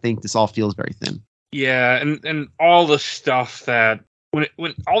that's why I think this all feels very thin. Yeah, and all the stuff that when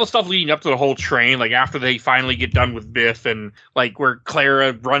all the stuff leading up to the whole train, like after they finally get done with Biff, and like where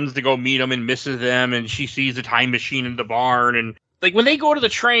Clara runs to go meet them and misses them, and she sees the time machine in the barn, and like when they go to the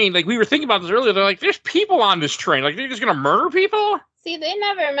train, like we were thinking about this earlier, they're like, there's people on this train, like they're just gonna murder people. See, they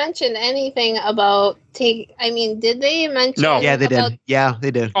never mentioned anything about did they mention? No, yeah, they did. Yeah,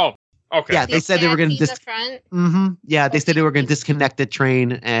 they did. Oh, okay. Yeah, they said they were going to Yeah, they said they were going to disconnect the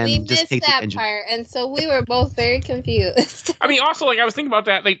train and just take the engine. We missed that part, and so we were both very confused. I mean, also, like I was thinking about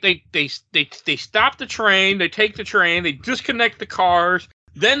that. They stop the train, they take the train, they disconnect the cars,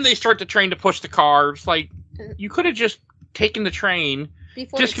 then they start the train to push the cars. Like you could have just taken the train,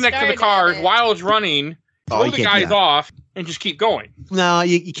 disconnected the cars while it's running, throw the guys off, and just keep going. No,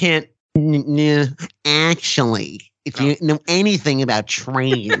 you can't. Actually, if you know anything about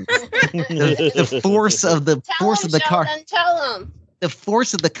trains, the force of the car. Tell them. The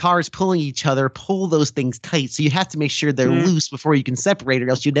force of the cars pulling each other pull those things tight. So you have to make sure they're loose before you can separate, or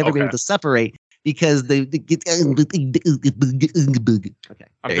else you'll never be able to separate because they get. Okay.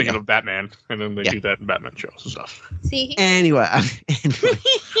 I'm thinking of Batman, and then they do that in Batman shows and stuff. See. Anyway,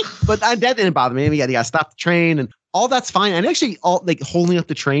 but that didn't bother me. You got to stop the train, and all that's fine. And actually, all like holding up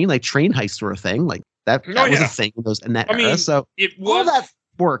the train, like train heists were a thing. Like that was a thing in that era. So all that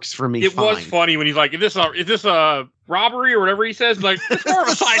works for me. It was funny when he's like, "Is this a robbery or whatever he says?" Like, it's more of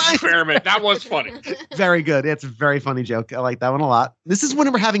a science experiment. That was funny. Very good. It's a very funny joke. I like that one a lot. This is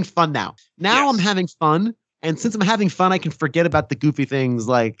when we're having fun now. I'm having fun. And since I'm having fun, I can forget about the goofy things,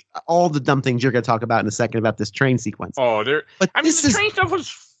 like all the dumb things you're going to talk about in a second about this train sequence. Oh, the train stuff was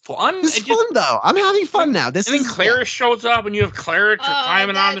fun. It's fun, though. I'm having fun now. Then Clara shows up, and you have Clara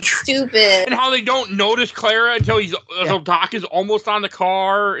climbing on the train. Stupid. And how they don't notice Clara until Doc is almost on the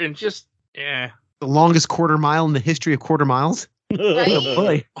car, and just, the longest quarter mile in the history of quarter miles. Right? Oh,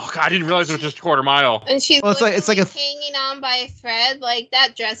 boy. Oh, God, I didn't realize it was just a quarter mile. And she's it's like hanging on by a thread. Like,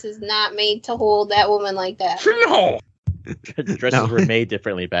 that dress is not made to hold that woman like that. No. Dresses were made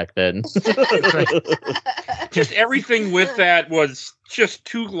differently back then. Just everything with that was just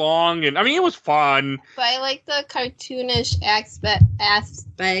too long, and I mean it was fun. But I like the cartoonish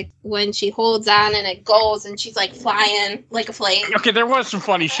aspect when she holds on and it goes and she's like flying like a flame. Okay, there was some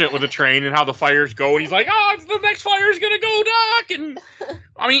funny shit with the train and how the fires go, and he's like, "Oh, the next fire's gonna go, Doc!" And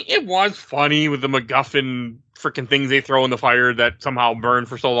I mean, it was funny with the MacGuffin freaking things they throw in the fire that somehow burn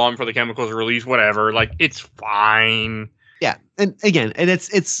for so long before the chemicals are released. Whatever, like it's fine. Yeah, and again, and it's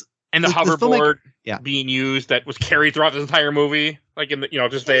and the hoverboard being used that was carried throughout this entire movie, like in the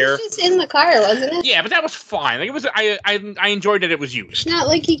just there. It was just in the car, wasn't it? Yeah, but that was fine. Like it was. I enjoyed that it was used. It's not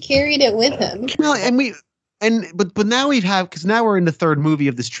like he carried it with him. No, but now because now we're in the third movie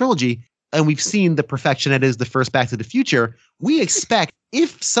of this trilogy, and we've seen the perfection that is the first Back to the Future. We expect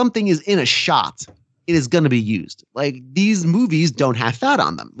if something is in a shot, it is going to be used. Like these movies don't have fat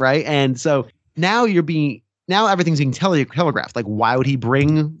on them, right? And so now everything's being telegraphed. Like, why would he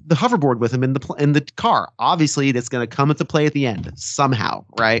bring the hoverboard with him in the car? Obviously, that's going to come into play at the end somehow,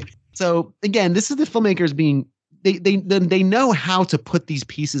 right? So again, this is the filmmakers being they know how to put these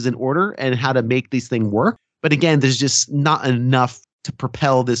pieces in order and how to make these things work. But again, there's just not enough to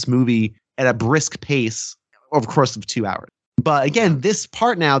propel this movie at a brisk pace over the course of 2 hours. But again, this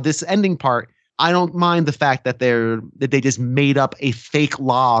ending part, I don't mind the fact that they just made up a fake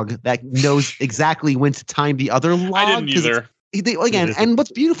log that knows exactly when to time the other log. I didn't either. And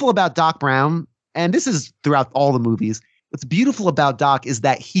what's beautiful about Doc Brown, and this is throughout all the movies, what's beautiful about Doc is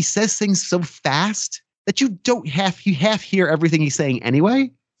that he says things so fast that you half hear everything he's saying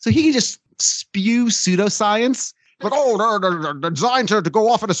anyway. So he can just spew pseudoscience. Like, they're designed to go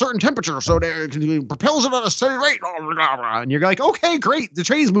off at a certain temperature, so it propels it at a steady rate. And you're like, okay, great. The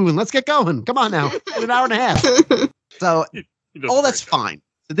train's moving. Let's get going. Come on now. An hour and a half. So all that's fine.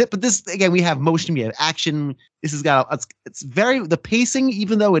 But this, again, we have motion, we have action. This has got, it's very, the pacing,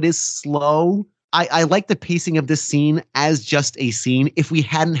 even though it is slow, I like the pacing of this scene as just a scene. If we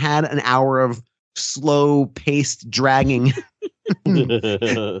hadn't had an hour of slow paced dragging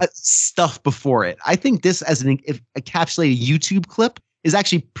stuff before it, I think this as an encapsulated YouTube clip is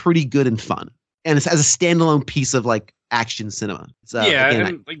actually pretty good and fun, and it's as a standalone piece of like action cinema. So,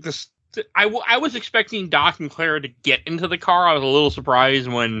 again, like this, I was expecting Doc and Clara to get into the car. I was a little surprised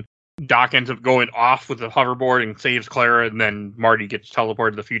when Doc ends up going off with the hoverboard and saves Clara, and then Marty gets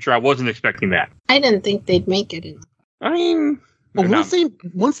teleported to the future. I wasn't expecting that. I didn't think they'd make it in. I mean, well,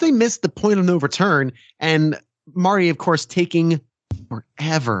 once they missed the point of no return, and Marty, of course, taking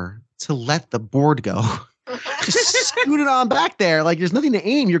forever to let the board go, just scoot it on back there. Like there's nothing to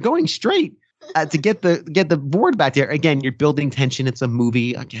aim. You're going straight to get the board back there. Again, you're building tension. It's a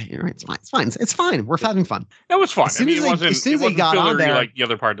movie. Okay, it's fine. We're having fun. It was fun. As soon as they got on there, like the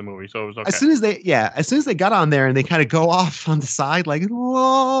other part of the movie, so it was okay. As soon as they got on there and they kind of go off on the side, like,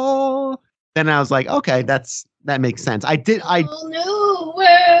 whoa, then I was like, okay, that makes sense. Oh no,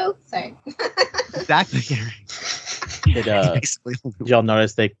 well, sorry. Exactly. Did y'all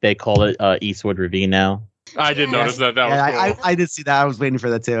notice they call it Eastwood Ravine now? I did notice that. That was cool. I did see that. I was waiting for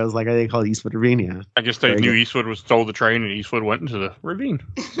that too. I was like, are they called Eastwood Ravine? Yeah. I guess they knew Eastwood stole the train and Eastwood went into the ravine.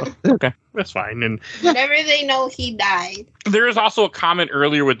 So, okay, that's fine. And whenever they know he died. There is also a comment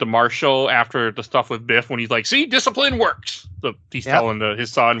earlier with the marshal after the stuff with Biff when he's like, see, discipline works. So he's telling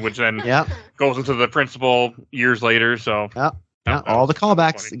his son, which then goes into the principal years later. So all the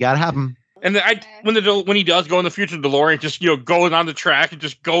callbacks, you gotta have them. And then when he does go in the future, the DeLorean just goes on the track and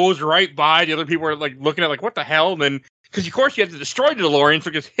just goes right by. The other people are like looking at like what the hell. And then because of course you have to destroy the DeLorean, so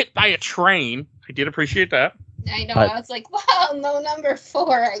it gets hit by a train. I did appreciate that. I know. I was like, wow, no number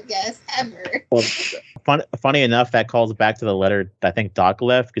 4, I guess ever. Well, funny enough, that calls back to the letter I think Doc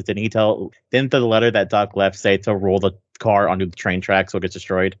left because didn't the letter that Doc left say to roll the car onto the train track so it gets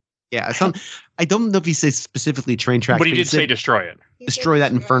destroyed? Yeah, I don't know if he says specifically train track, but he did say destroy it. Destroy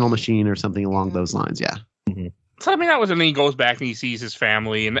that infernal machine or something along those lines. Yeah. Mm-hmm. So I mean, and then he goes back and he sees his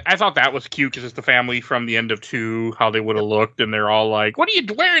family, and I thought that was cute because it's the family from the end of 2, how they would have looked, and they're all like, "What are you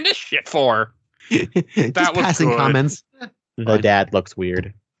wearing this shit for?" That was passing good. Comments. The dad looks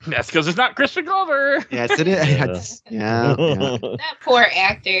weird. That's because it's not Crispin Glover. Yes, it is. Yeah. That poor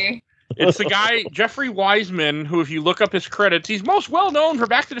actor. It's the guy, Jeffrey Wiseman, who, if you look up his credits, he's most well known for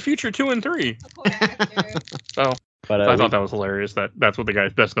Back to the Future 2 and 3. So I thought that was hilarious. That's what the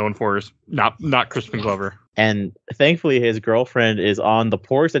guy's best known for is not Crispin Glover. And thankfully, his girlfriend is on the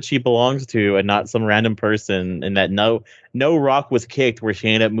porch that she belongs to, and not some random person. And that no rock was kicked where she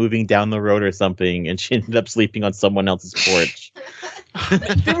ended up moving down the road or something, and she ended up sleeping on someone else's porch.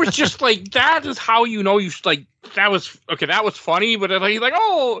 There was just like that is how you know you like that was okay. That was funny, but like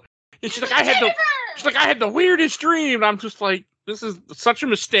oh. And she's like, I had the weirdest dream. And I'm just like, this is such a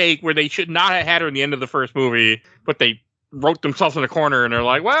mistake where they should not have had her in the end of the first movie, but they wrote themselves in a corner and they're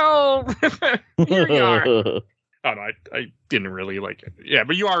like, well, here we are. Oh no, I didn't really like it. Yeah,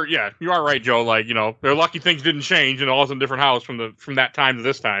 but you are right, Joe. Like, they're lucky things didn't change and all in a different house from that time to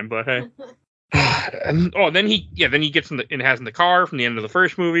this time. But hey. Then he gets and has in the car from the end of the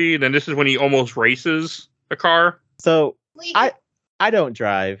first movie. Then this is when he almost races a car. So I don't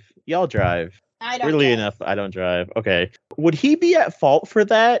drive. Y'all drive. I don't Weirdly enough, I don't drive. Okay. Would he be at fault for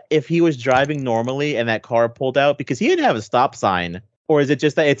that if he was driving normally and that car pulled out? Because he didn't have a stop sign. Or is it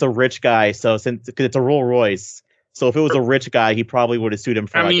just that it's a rich guy? So because it's a Rolls Royce. So if it was a rich guy, he probably would have sued him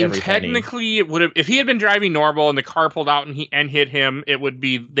for every technically, it would have. If he had been driving normal and the car pulled out and hit him, it would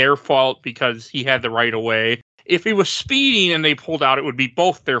be their fault because he had the right of way. If he was speeding and they pulled out, it would be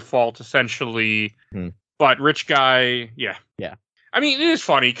both their fault essentially. But rich guy, yeah. I mean, it is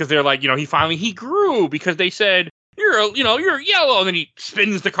funny because they're like, he grew because they said you're yellow, and then he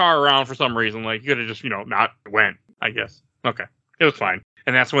spins the car around for some reason. Like, you could have just, not went, I guess. Okay, it was fine.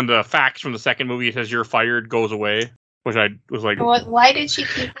 And that's when the fax from the second movie says you're fired goes away, which I was like, why did she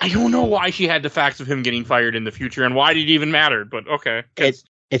keep? I don't know why she had the fax of him getting fired in the future, and why did it even matter? But okay,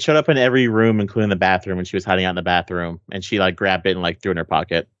 it showed up in every room, including the bathroom, when she was hiding out in the bathroom, and she like grabbed it and like threw it in her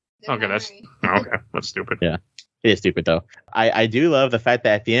pocket. Okay, that's stupid. Yeah. It is stupid, though. I do love the fact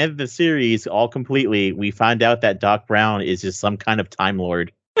that at the end of the series, all completely, we find out that Doc Brown is just some kind of Time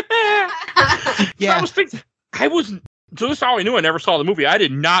Lord. Yeah. So this is how I knew I never saw the movie. I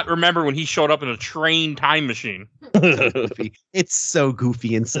did not remember when he showed up in a train time machine. It's so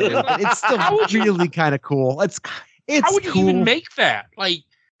goofy and silly, but it's still really kind of cool. It's how would you cool. even make that? Like,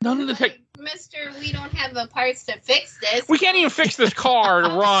 none of the tech. Mister, we don't have the parts to fix this. We can't even fix this car to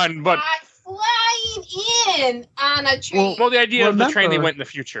run, but flying in on a train. Well, the idea of the train, they went in the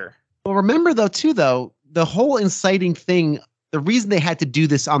future. Well, remember though, the whole inciting thing, the reason they had to do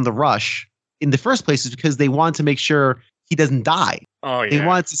this on the rush in the first place is because they wanted to make sure he doesn't die. Oh, yeah. They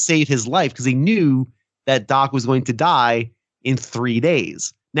wanted to save his life because they knew that Doc was going to die in 3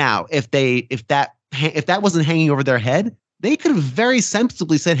 days. Now, if that wasn't hanging over their head, they could have very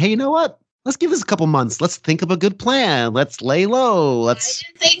sensibly said, hey, you know what? Let's give this a couple months. Let's think of a good plan. Let's lay low. Let's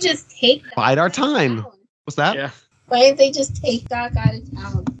Why didn't they just take Doc bide our out of time. town? What's that? Yeah. Why didn't they just take Doc out of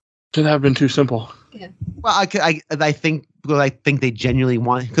town? Could have been too simple. Yeah. Well, I think they genuinely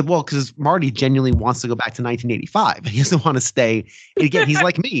want, because Marty genuinely wants to go back to 1985. He doesn't want to stay. Again, he's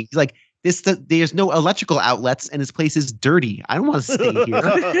like me. He's like, there's no electrical outlets and this place is dirty. I don't want to stay here.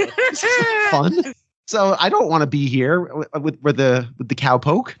 This is fun. So I don't want to be here with the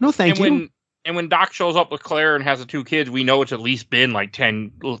cowpoke. No, thank you. And when Doc shows up with Claire and has the 2 kids, we know it's at least been like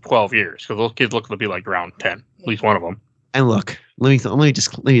 10, 12 years because those kids look to be like around 10, at least one of them. And look, let me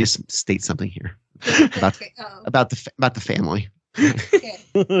just state something here about the family.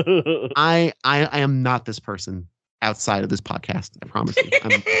 I am not this person outside of this podcast. I promise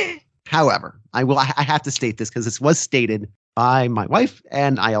you. However, I have to state this because this was stated by my wife,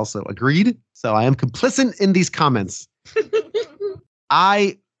 and I also agreed. So I am complicit in these comments.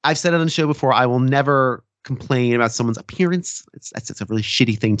 I've said it on the show before. I will never complain about someone's appearance. It's a really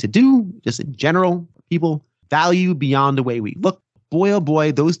shitty thing to do. Just in general, people value beyond the way we look. Boy, oh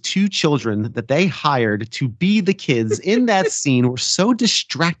boy, those 2 children that they hired to be the kids in that scene were so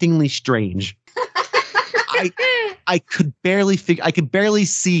distractingly strange. I could barely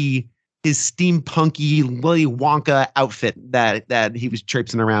see his steampunky Willy Wonka outfit that he was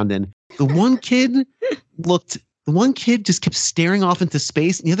traipsing around in. The one kid just kept staring off into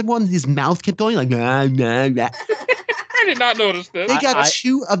space, and the other one, his mouth kept going like, nah, nah, nah. I did not notice this. They got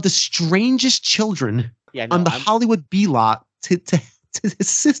 2 of the strangest children on the Hollywood B lot to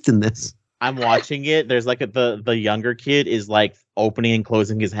assist in this. I'm watching it. There's like the younger kid is like opening and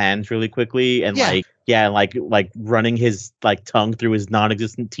closing his hands really quickly, and like running his like tongue through his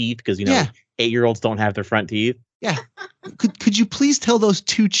non-existent teeth because 8-year-olds don't have their front teeth. Yeah. Could you please tell those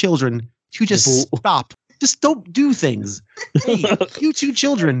 2 children to just stop? Just don't do things. Hey, you 2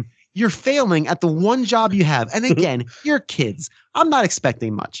 children, you're failing at the one job you have. And again, you're kids. I'm not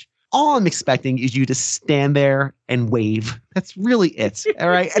expecting much. All I'm expecting is you to stand there and wave. That's really it. All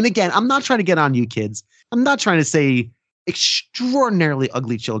right. And again, I'm not trying to get on you kids. I'm not trying to say extraordinarily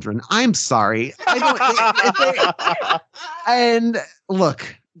ugly children. I'm sorry. And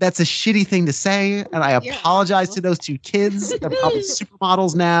look, that's a shitty thing to say. And I apologize to those 2 kids. They're probably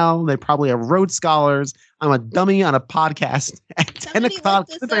supermodels now. They probably are Rhodes Scholars. I'm a dummy on a podcast at 10 o'clock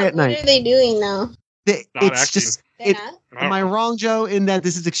at night. What are they doing now? Am I wrong, Joe, in that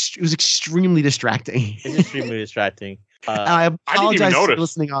this is it was extremely distracting? It's extremely distracting. And I apologize to the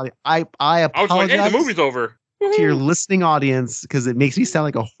listening audience. I apologize. I was like, hey, the movie's over. To your listening audience, because it makes me sound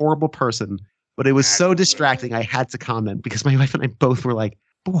like a horrible person. But it was so distracting, I had to comment because my wife and I both were like,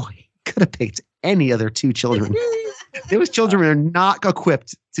 boy, could have picked any other 2 children. Those children are not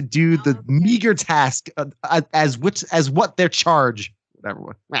equipped to do the meager task as what their charge.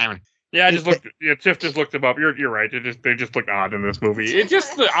 Whatever. Yeah, Tiff just looked them up. You're right. They just look odd in this movie. It's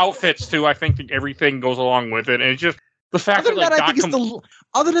just the outfits too. I think everything goes along with it, and it's just the fact other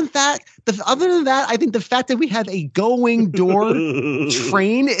than that, I think the fact that we have a going door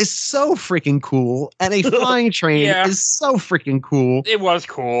train is so freaking cool, and a flying train is so freaking cool. It was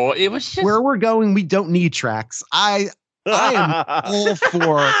cool. It was just where we're going. We don't need tracks. I am all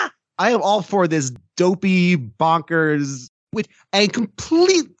for. I am all for this dopey bonkers and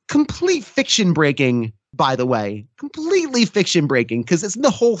complete fiction breaking. By the way, completely fiction breaking because it's the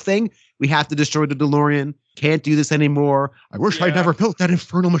whole thing. We have to destroy the DeLorean. Can't do this anymore. I wish I'd never built that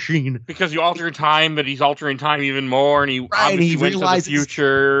infernal machine. Because you alter time, but he's altering time even more, and he obviously went to the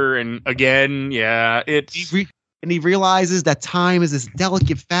future, and again, he realizes that time is this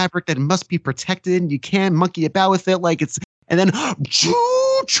delicate fabric that must be protected, and you can't monkey about with it like it's. And then, choo,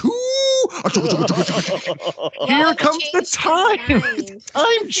 choo, here comes the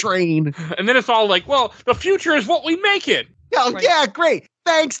time train. And then it's all like, well, the future is what we make it. Oh, yeah, great.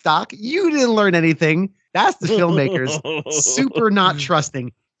 Thanks, Doc. You didn't learn anything. That's the filmmakers. Super not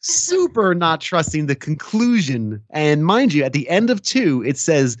trusting the conclusion. And mind you, at the end of 2, it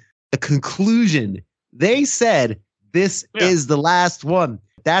says the conclusion. They said this is the last one.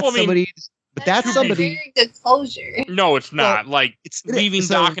 That's somebody. But that's somebody. Very good closure. No, it's not. Well, it's leaving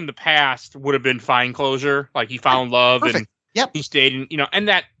Doc in the past would have been fine closure. Like he found love and he stayed in, and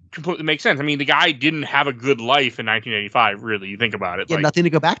that completely makes sense. I mean, the guy didn't have a good life in 1985. Really, you think about it. Yeah, nothing to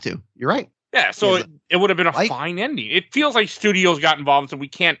go back to. You're right. Yeah, so it would have been a fine ending. It feels like studios got involved and said, we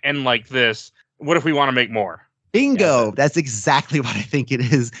can't end like this. What if we want to make more? Bingo. Yeah, that's exactly what I think it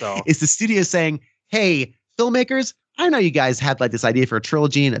is. So. It's the studio saying, hey, filmmakers, I know you guys had like this idea for a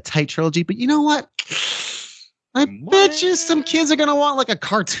trilogy and a tight trilogy, but you know what? I bet you some kids are going to want like a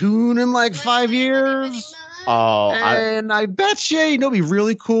cartoon in like 5 years. I bet you, it'd be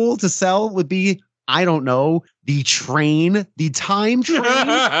really cool to sell would be, I don't know, the time train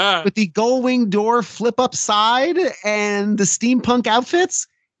with the gull-wing door flip upside and the steampunk outfits.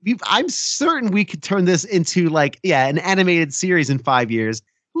 I'm certain we could turn this into an animated series in 5 years.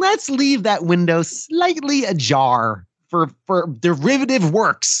 Let's leave that window slightly ajar for derivative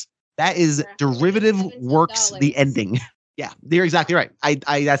works. That is derivative works, the ending. Yeah, you're exactly right.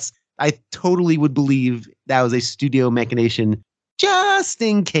 I totally would believe that was a studio machination just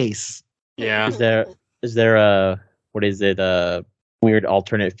in case. Yeah. Is there a weird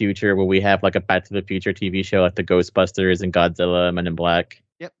alternate future where we have like a Back to the Future TV show like the Ghostbusters and Godzilla, Men in Black?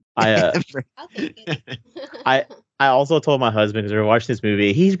 Yep. I also told my husband, because we were watching this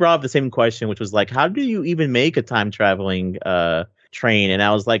movie, he's brought up the same question, which was like, how do you even make a time traveling train? And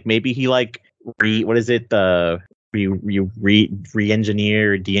I was like, maybe he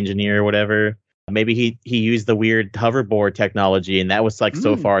re-engineer or de-engineer or whatever. Maybe he used the weird hoverboard technology, and that was like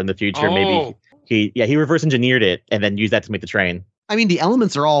so far in the future. Oh. Maybe he reverse engineered it and then used that to make the train. I mean, the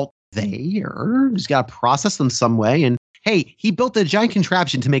elements are all there. Just got to process them some way. And hey, he built a giant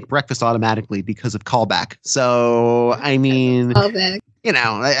contraption to make breakfast automatically because of callback. So, I mean,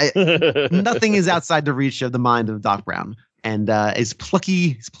 nothing is outside the reach of the mind of Doc Brown and his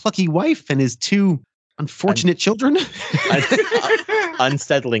plucky wife and his 2 unfortunate children.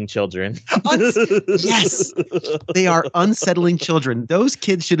 Unsettling children. Yes, they are unsettling children. Those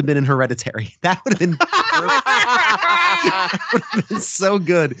kids should have been in Hereditary. That would have been so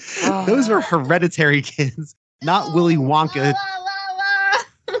good. Those were Hereditary kids, not Willy Wonka.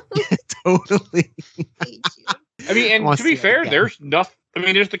 Totally. I mean, and to be fair, there's nothing. I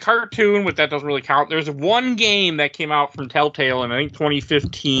mean, there's the cartoon, but that doesn't really count. There's one game that came out from Telltale in, I think,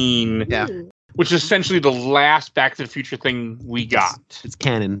 2015. Yeah. Which is essentially the last Back to the Future thing we got. It's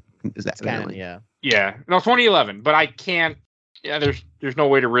canon. Is that canon? Yeah. Yeah. No, 2011. But I can't. Yeah, there's no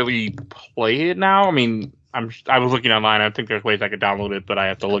way to really play it now. I mean, I was looking online. I think there's ways I could download it, but I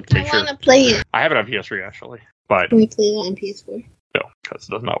have to look to make sure. I want to play it. I have it on PS3 actually, but can we play it on PS4? No, because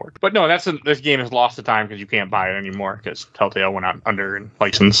it does not work. But no, this game has lost the time because you can't buy it anymore because Telltale went out under in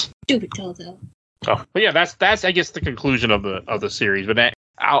license. Stupid Telltale. So, but yeah, that's I guess the conclusion of the series. But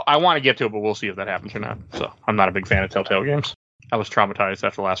I want to get to it, but we'll see if that happens or not. So I'm not a big fan of Telltale games. I was traumatized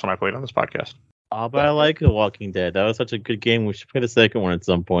after the last one I played on this podcast. Oh, but I like The Walking Dead. That was such a good game. We should play the second one at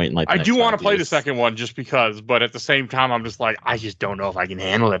some point. I do want to play the second one just because, but at the same time, I'm just like, I just don't know if I can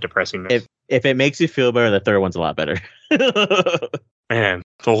handle that depressingness. If it makes you feel better, the third one's a lot better. Man,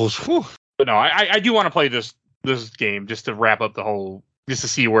 those. Whew. But no, I do want to play this game just to wrap up the whole. Just to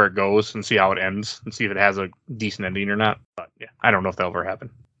see where it goes and see how it ends and see if it has a decent ending or not. But yeah, I don't know if that'll ever happen.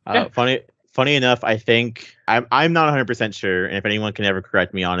 Funny enough, I think I'm not 100% sure, and if anyone can ever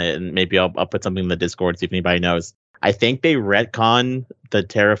correct me on it, and maybe I'll put something in the Discord see if anybody knows. I think they retcon the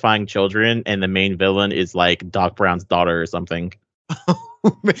terrifying children, and the main villain is like Doc Brown's daughter or something.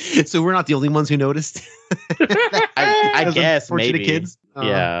 So we're not the only ones who noticed. I guess maybe. Kids.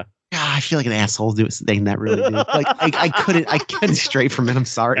 Yeah. God, I feel like an asshole saying that really, dude. Like I couldn't stray from it. I'm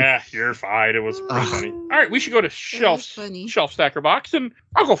sorry. Yeah, you're fine. It was pretty funny. All right, we should go to shelf stacker box, and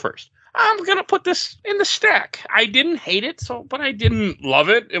I'll go first. I'm gonna put this in the stack. I didn't hate it, but I didn't love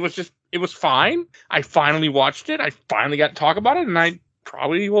it. It was fine. I finally watched it. I finally got to talk about it, and I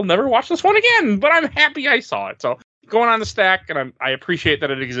probably will never watch this one again. But I'm happy I saw it. So going on the stack, and I appreciate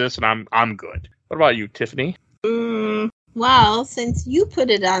that it exists, and I'm good. What about you, Tiffany? Well, since you put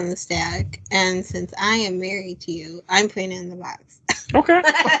it on the stack, and since I am married to you, I'm putting it in the box. Okay.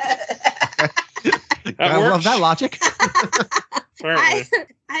 I love that logic.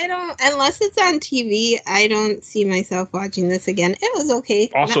 I don't, unless it's on TV, I don't see myself watching this again. It was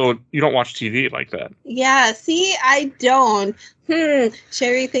okay. Also, you don't watch TV like that. Yeah, see, I don't.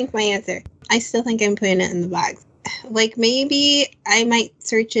 Sherry, think my answer. I still think I'm putting it in the box. Like, maybe I might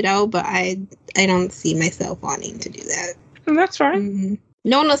search it out, but I don't see myself wanting to do that. And that's fine. Mm-hmm.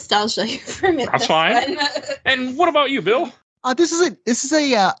 No nostalgia for me. That's fine. And what about you, Bill? This is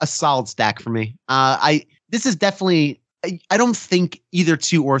a solid stack for me. This is definitely. I don't think either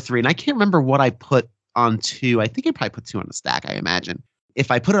 2 or 3, and I can't remember what I put on 2. I think I probably put 2 on the stack. I imagine if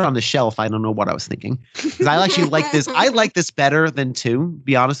I put it on the shelf, I don't know what I was thinking, because I actually like this. I like this better than 2.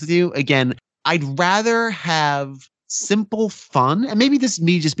 Be honest with you. Again, I'd rather have simple fun, and maybe this is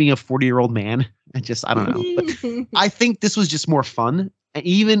me just being a 40-year-old man. I don't know, but I think this was just more fun. And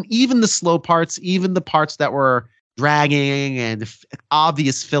even the slow parts, even the parts that were dragging and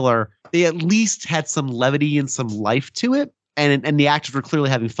obvious filler, they at least had some levity and some life to it, and the actors were clearly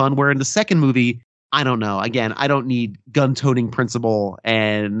having fun. Where in the second movie, I don't know. Again, I don't need gun-toting principal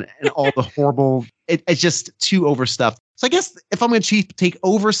and all the horrible. It's just too overstuffed. So I guess if I'm going to take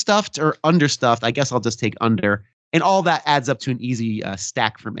overstuffed or understuffed, I guess I'll just take under, and all that adds up to an easy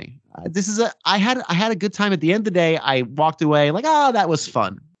stack for me. I had a good time at the end of the day. I walked away like, that was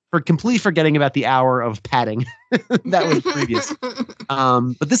fun. For completely forgetting about the hour of padding that was previous.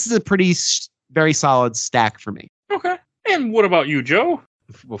 But this is a very solid stack for me. Okay. And what about you, Joe?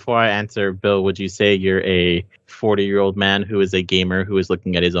 Before I answer, Bill, would you say you're a 40-year-old man who is a gamer who is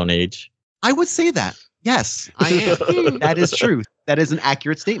looking at his own age? I would say that. Yes, I am. That is true. That is an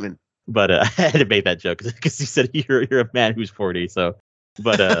accurate statement. But I had to make that joke because you said you're a man who's 40. So,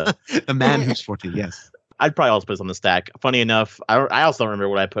 but a man who's 40. Yes. I'd probably also put this on the stack. Funny enough, I also don't remember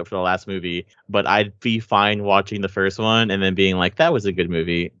what I put for the last movie, but I'd be fine watching the first one and then being like, that was a good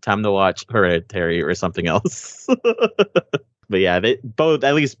movie. Time to watch Hereditary or something else. But yeah,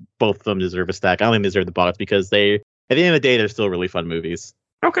 at least both of them deserve a stack. I don't think they deserve the box because at the end of the day, they're still really fun movies.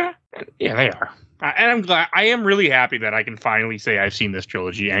 Okay. Yeah, they are. And I'm glad. I am really happy that I can finally say I've seen this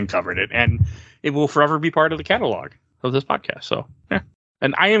trilogy and covered it, and it will forever be part of the catalog of this podcast. So, yeah.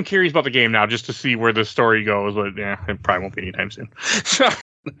 And I am curious about the game now, just to see where the story goes. But yeah, it probably won't be anytime soon. So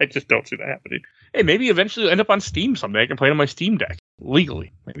I just don't see that happening. Hey, maybe eventually it'll end up on Steam someday. I can play it on my Steam Deck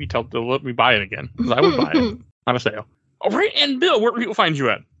legally. Maybe they'll let me buy it again, because I would buy it on a sale. All right, and Bill, where can people find you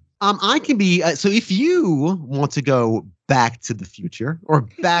at? I can be. So if you want to go back to the future or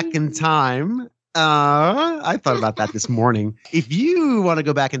back in time. I thought about that this morning. If you want to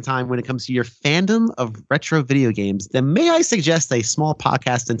go back in time when it comes to your fandom of retro video games, then may I suggest a small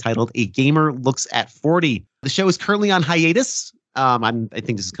podcast entitled A Gamer Looks at 40. The show is currently on hiatus. I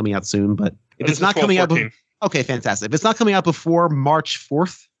think this is coming out soon, but if it's not coming out, okay, fantastic. If it's not coming out before March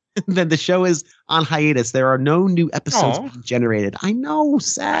 4th, then the show is on hiatus. There are no new episodes being generated. I know,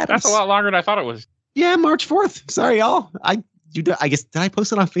 sad. That's a lot longer than I thought it was. Yeah, March 4th. Sorry, y'all. I guess, did I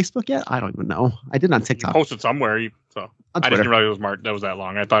post it on Facebook yet? I don't even know. I did on TikTok. You posted somewhere. I didn't realize it was that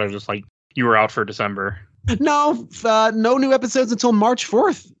long. I thought it was just like you were out for December. No, no new episodes until March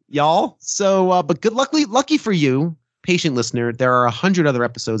 4th, y'all. So, but lucky for you, patient listener, there are 100 other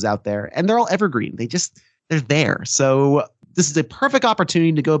episodes out there, and they're all evergreen. They're there. So this is a perfect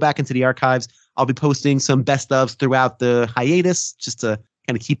opportunity to go back into the archives. I'll be posting some best ofs throughout the hiatus just to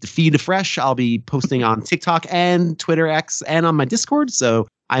kind of keep the feed fresh. I'll be posting on TikTok and Twitter X and on my Discord. So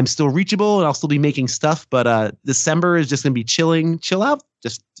I'm still reachable and I'll still be making stuff. But December is just going to be chill out.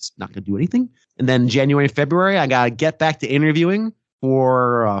 Just not going to do anything. And then January and February, I got to get back to interviewing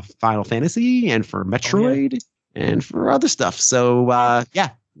for Final Fantasy and for Metroid and for other stuff. So yeah,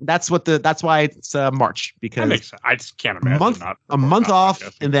 that's why it's March, because that makes sense. I just can't imagine a month off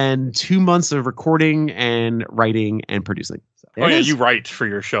and then 2 months of recording and writing and producing. Oh yeah, you write for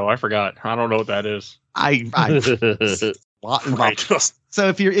your show. I forgot. I don't know what that is. I lot involved. Right. So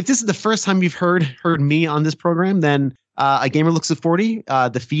if this is the first time you've heard me on this program, then A Gamer Looks at 40.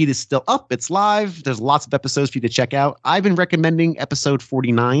 The feed is still up. It's live. There's lots of episodes for you to check out. I've been recommending episode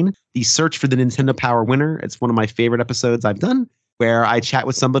 49, The Search for the Nintendo Power Winner. It's one of my favorite episodes I've done, where I chat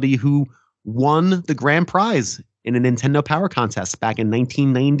with somebody who won the grand prize in a Nintendo Power Contest back in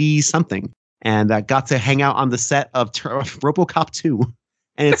 1990 something. And I got to hang out on the set of RoboCop 2.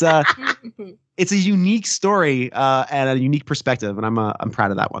 And it's a unique story and a unique perspective, and I'm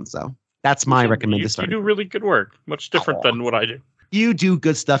proud of that one. So that's my recommended start. You do really good work, much different than what I do. You do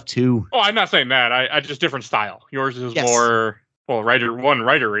good stuff too. Oh, I'm not saying that. I just different style. Yours is more Well,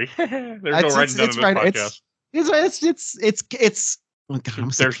 writery. There's no writing done in this podcast. It's. Oh God, I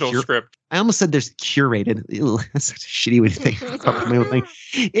almost There's said no script. I almost said there's curated. Ew, that's such a shitty way to think. My own thing.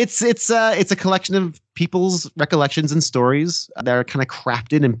 It's a collection of people's recollections and stories that are kind of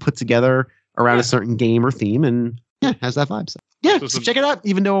crafted and put together around a certain game or theme, and yeah, has that vibe. So yeah, so check it out.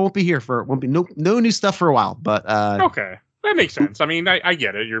 Even though I won't be here no new stuff for a while, but okay, that makes sense. I mean, I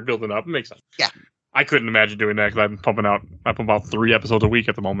get it. You're building up. It makes sense. Yeah. I couldn't imagine doing that because I pump out 3 episodes a week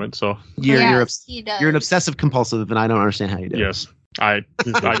at the moment. So you're an obsessive compulsive, and I don't understand how you do. Yes, I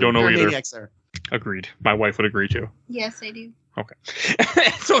don't know either. Maniac, sir. Agreed. My wife would agree too. Yes, I do. Okay.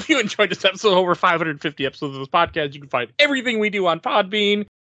 So if you enjoyed this episode, over 550 episodes of this podcast, you can find everything we do on Podbean.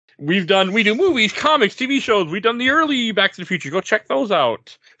 We do movies, comics, TV shows. We've done the early Back to the Future. Go check those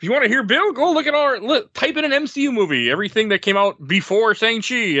out. If you want to hear Bill, go look at type in an MCU movie, everything that came out before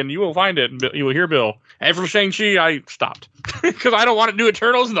Shang-Chi, and you will find it. You will hear Bill. After Shang-Chi, I stopped because I don't want to do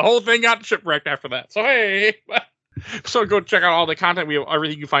Eternals, and the whole thing got shipwrecked after that. So hey. So go check out all the content. We have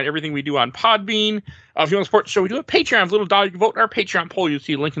everything. You can find everything we do on Podbean. If you want to support the show, we do it. Patreon, little dollar. You can vote in our Patreon poll. You'll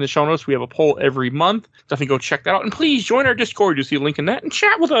see a link in the show notes. We have a poll every month. Definitely go check that out. And please join our Discord. You'll see a link in that and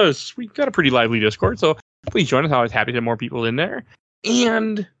chat with us. We've got a pretty lively Discord, so please join us. I'm always happy to have more people in there.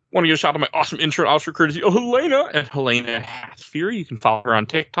 And want to give a shout out to my awesome intro outro courtesy of Helena at Helena Hathfury. You can follow her on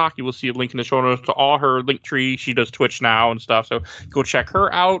TikTok. You will see a link in the show notes to all her link tree. She does Twitch now and stuff, so go check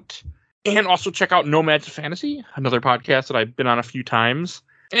her out. And also check out Nomads of Fantasy, another podcast that I've been on a few times.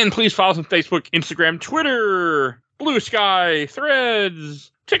 And please follow us on Facebook, Instagram, Twitter, Blue Sky,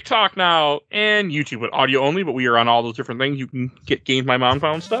 Threads, TikTok now, and YouTube with audio only. But we are on all those different things. You can get Games My Mom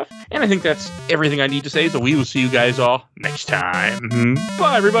Found stuff. And I think that's everything I need to say. So we will see you guys all next time.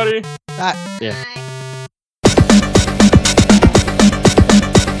 Bye, everybody. Bye. Yeah. Bye.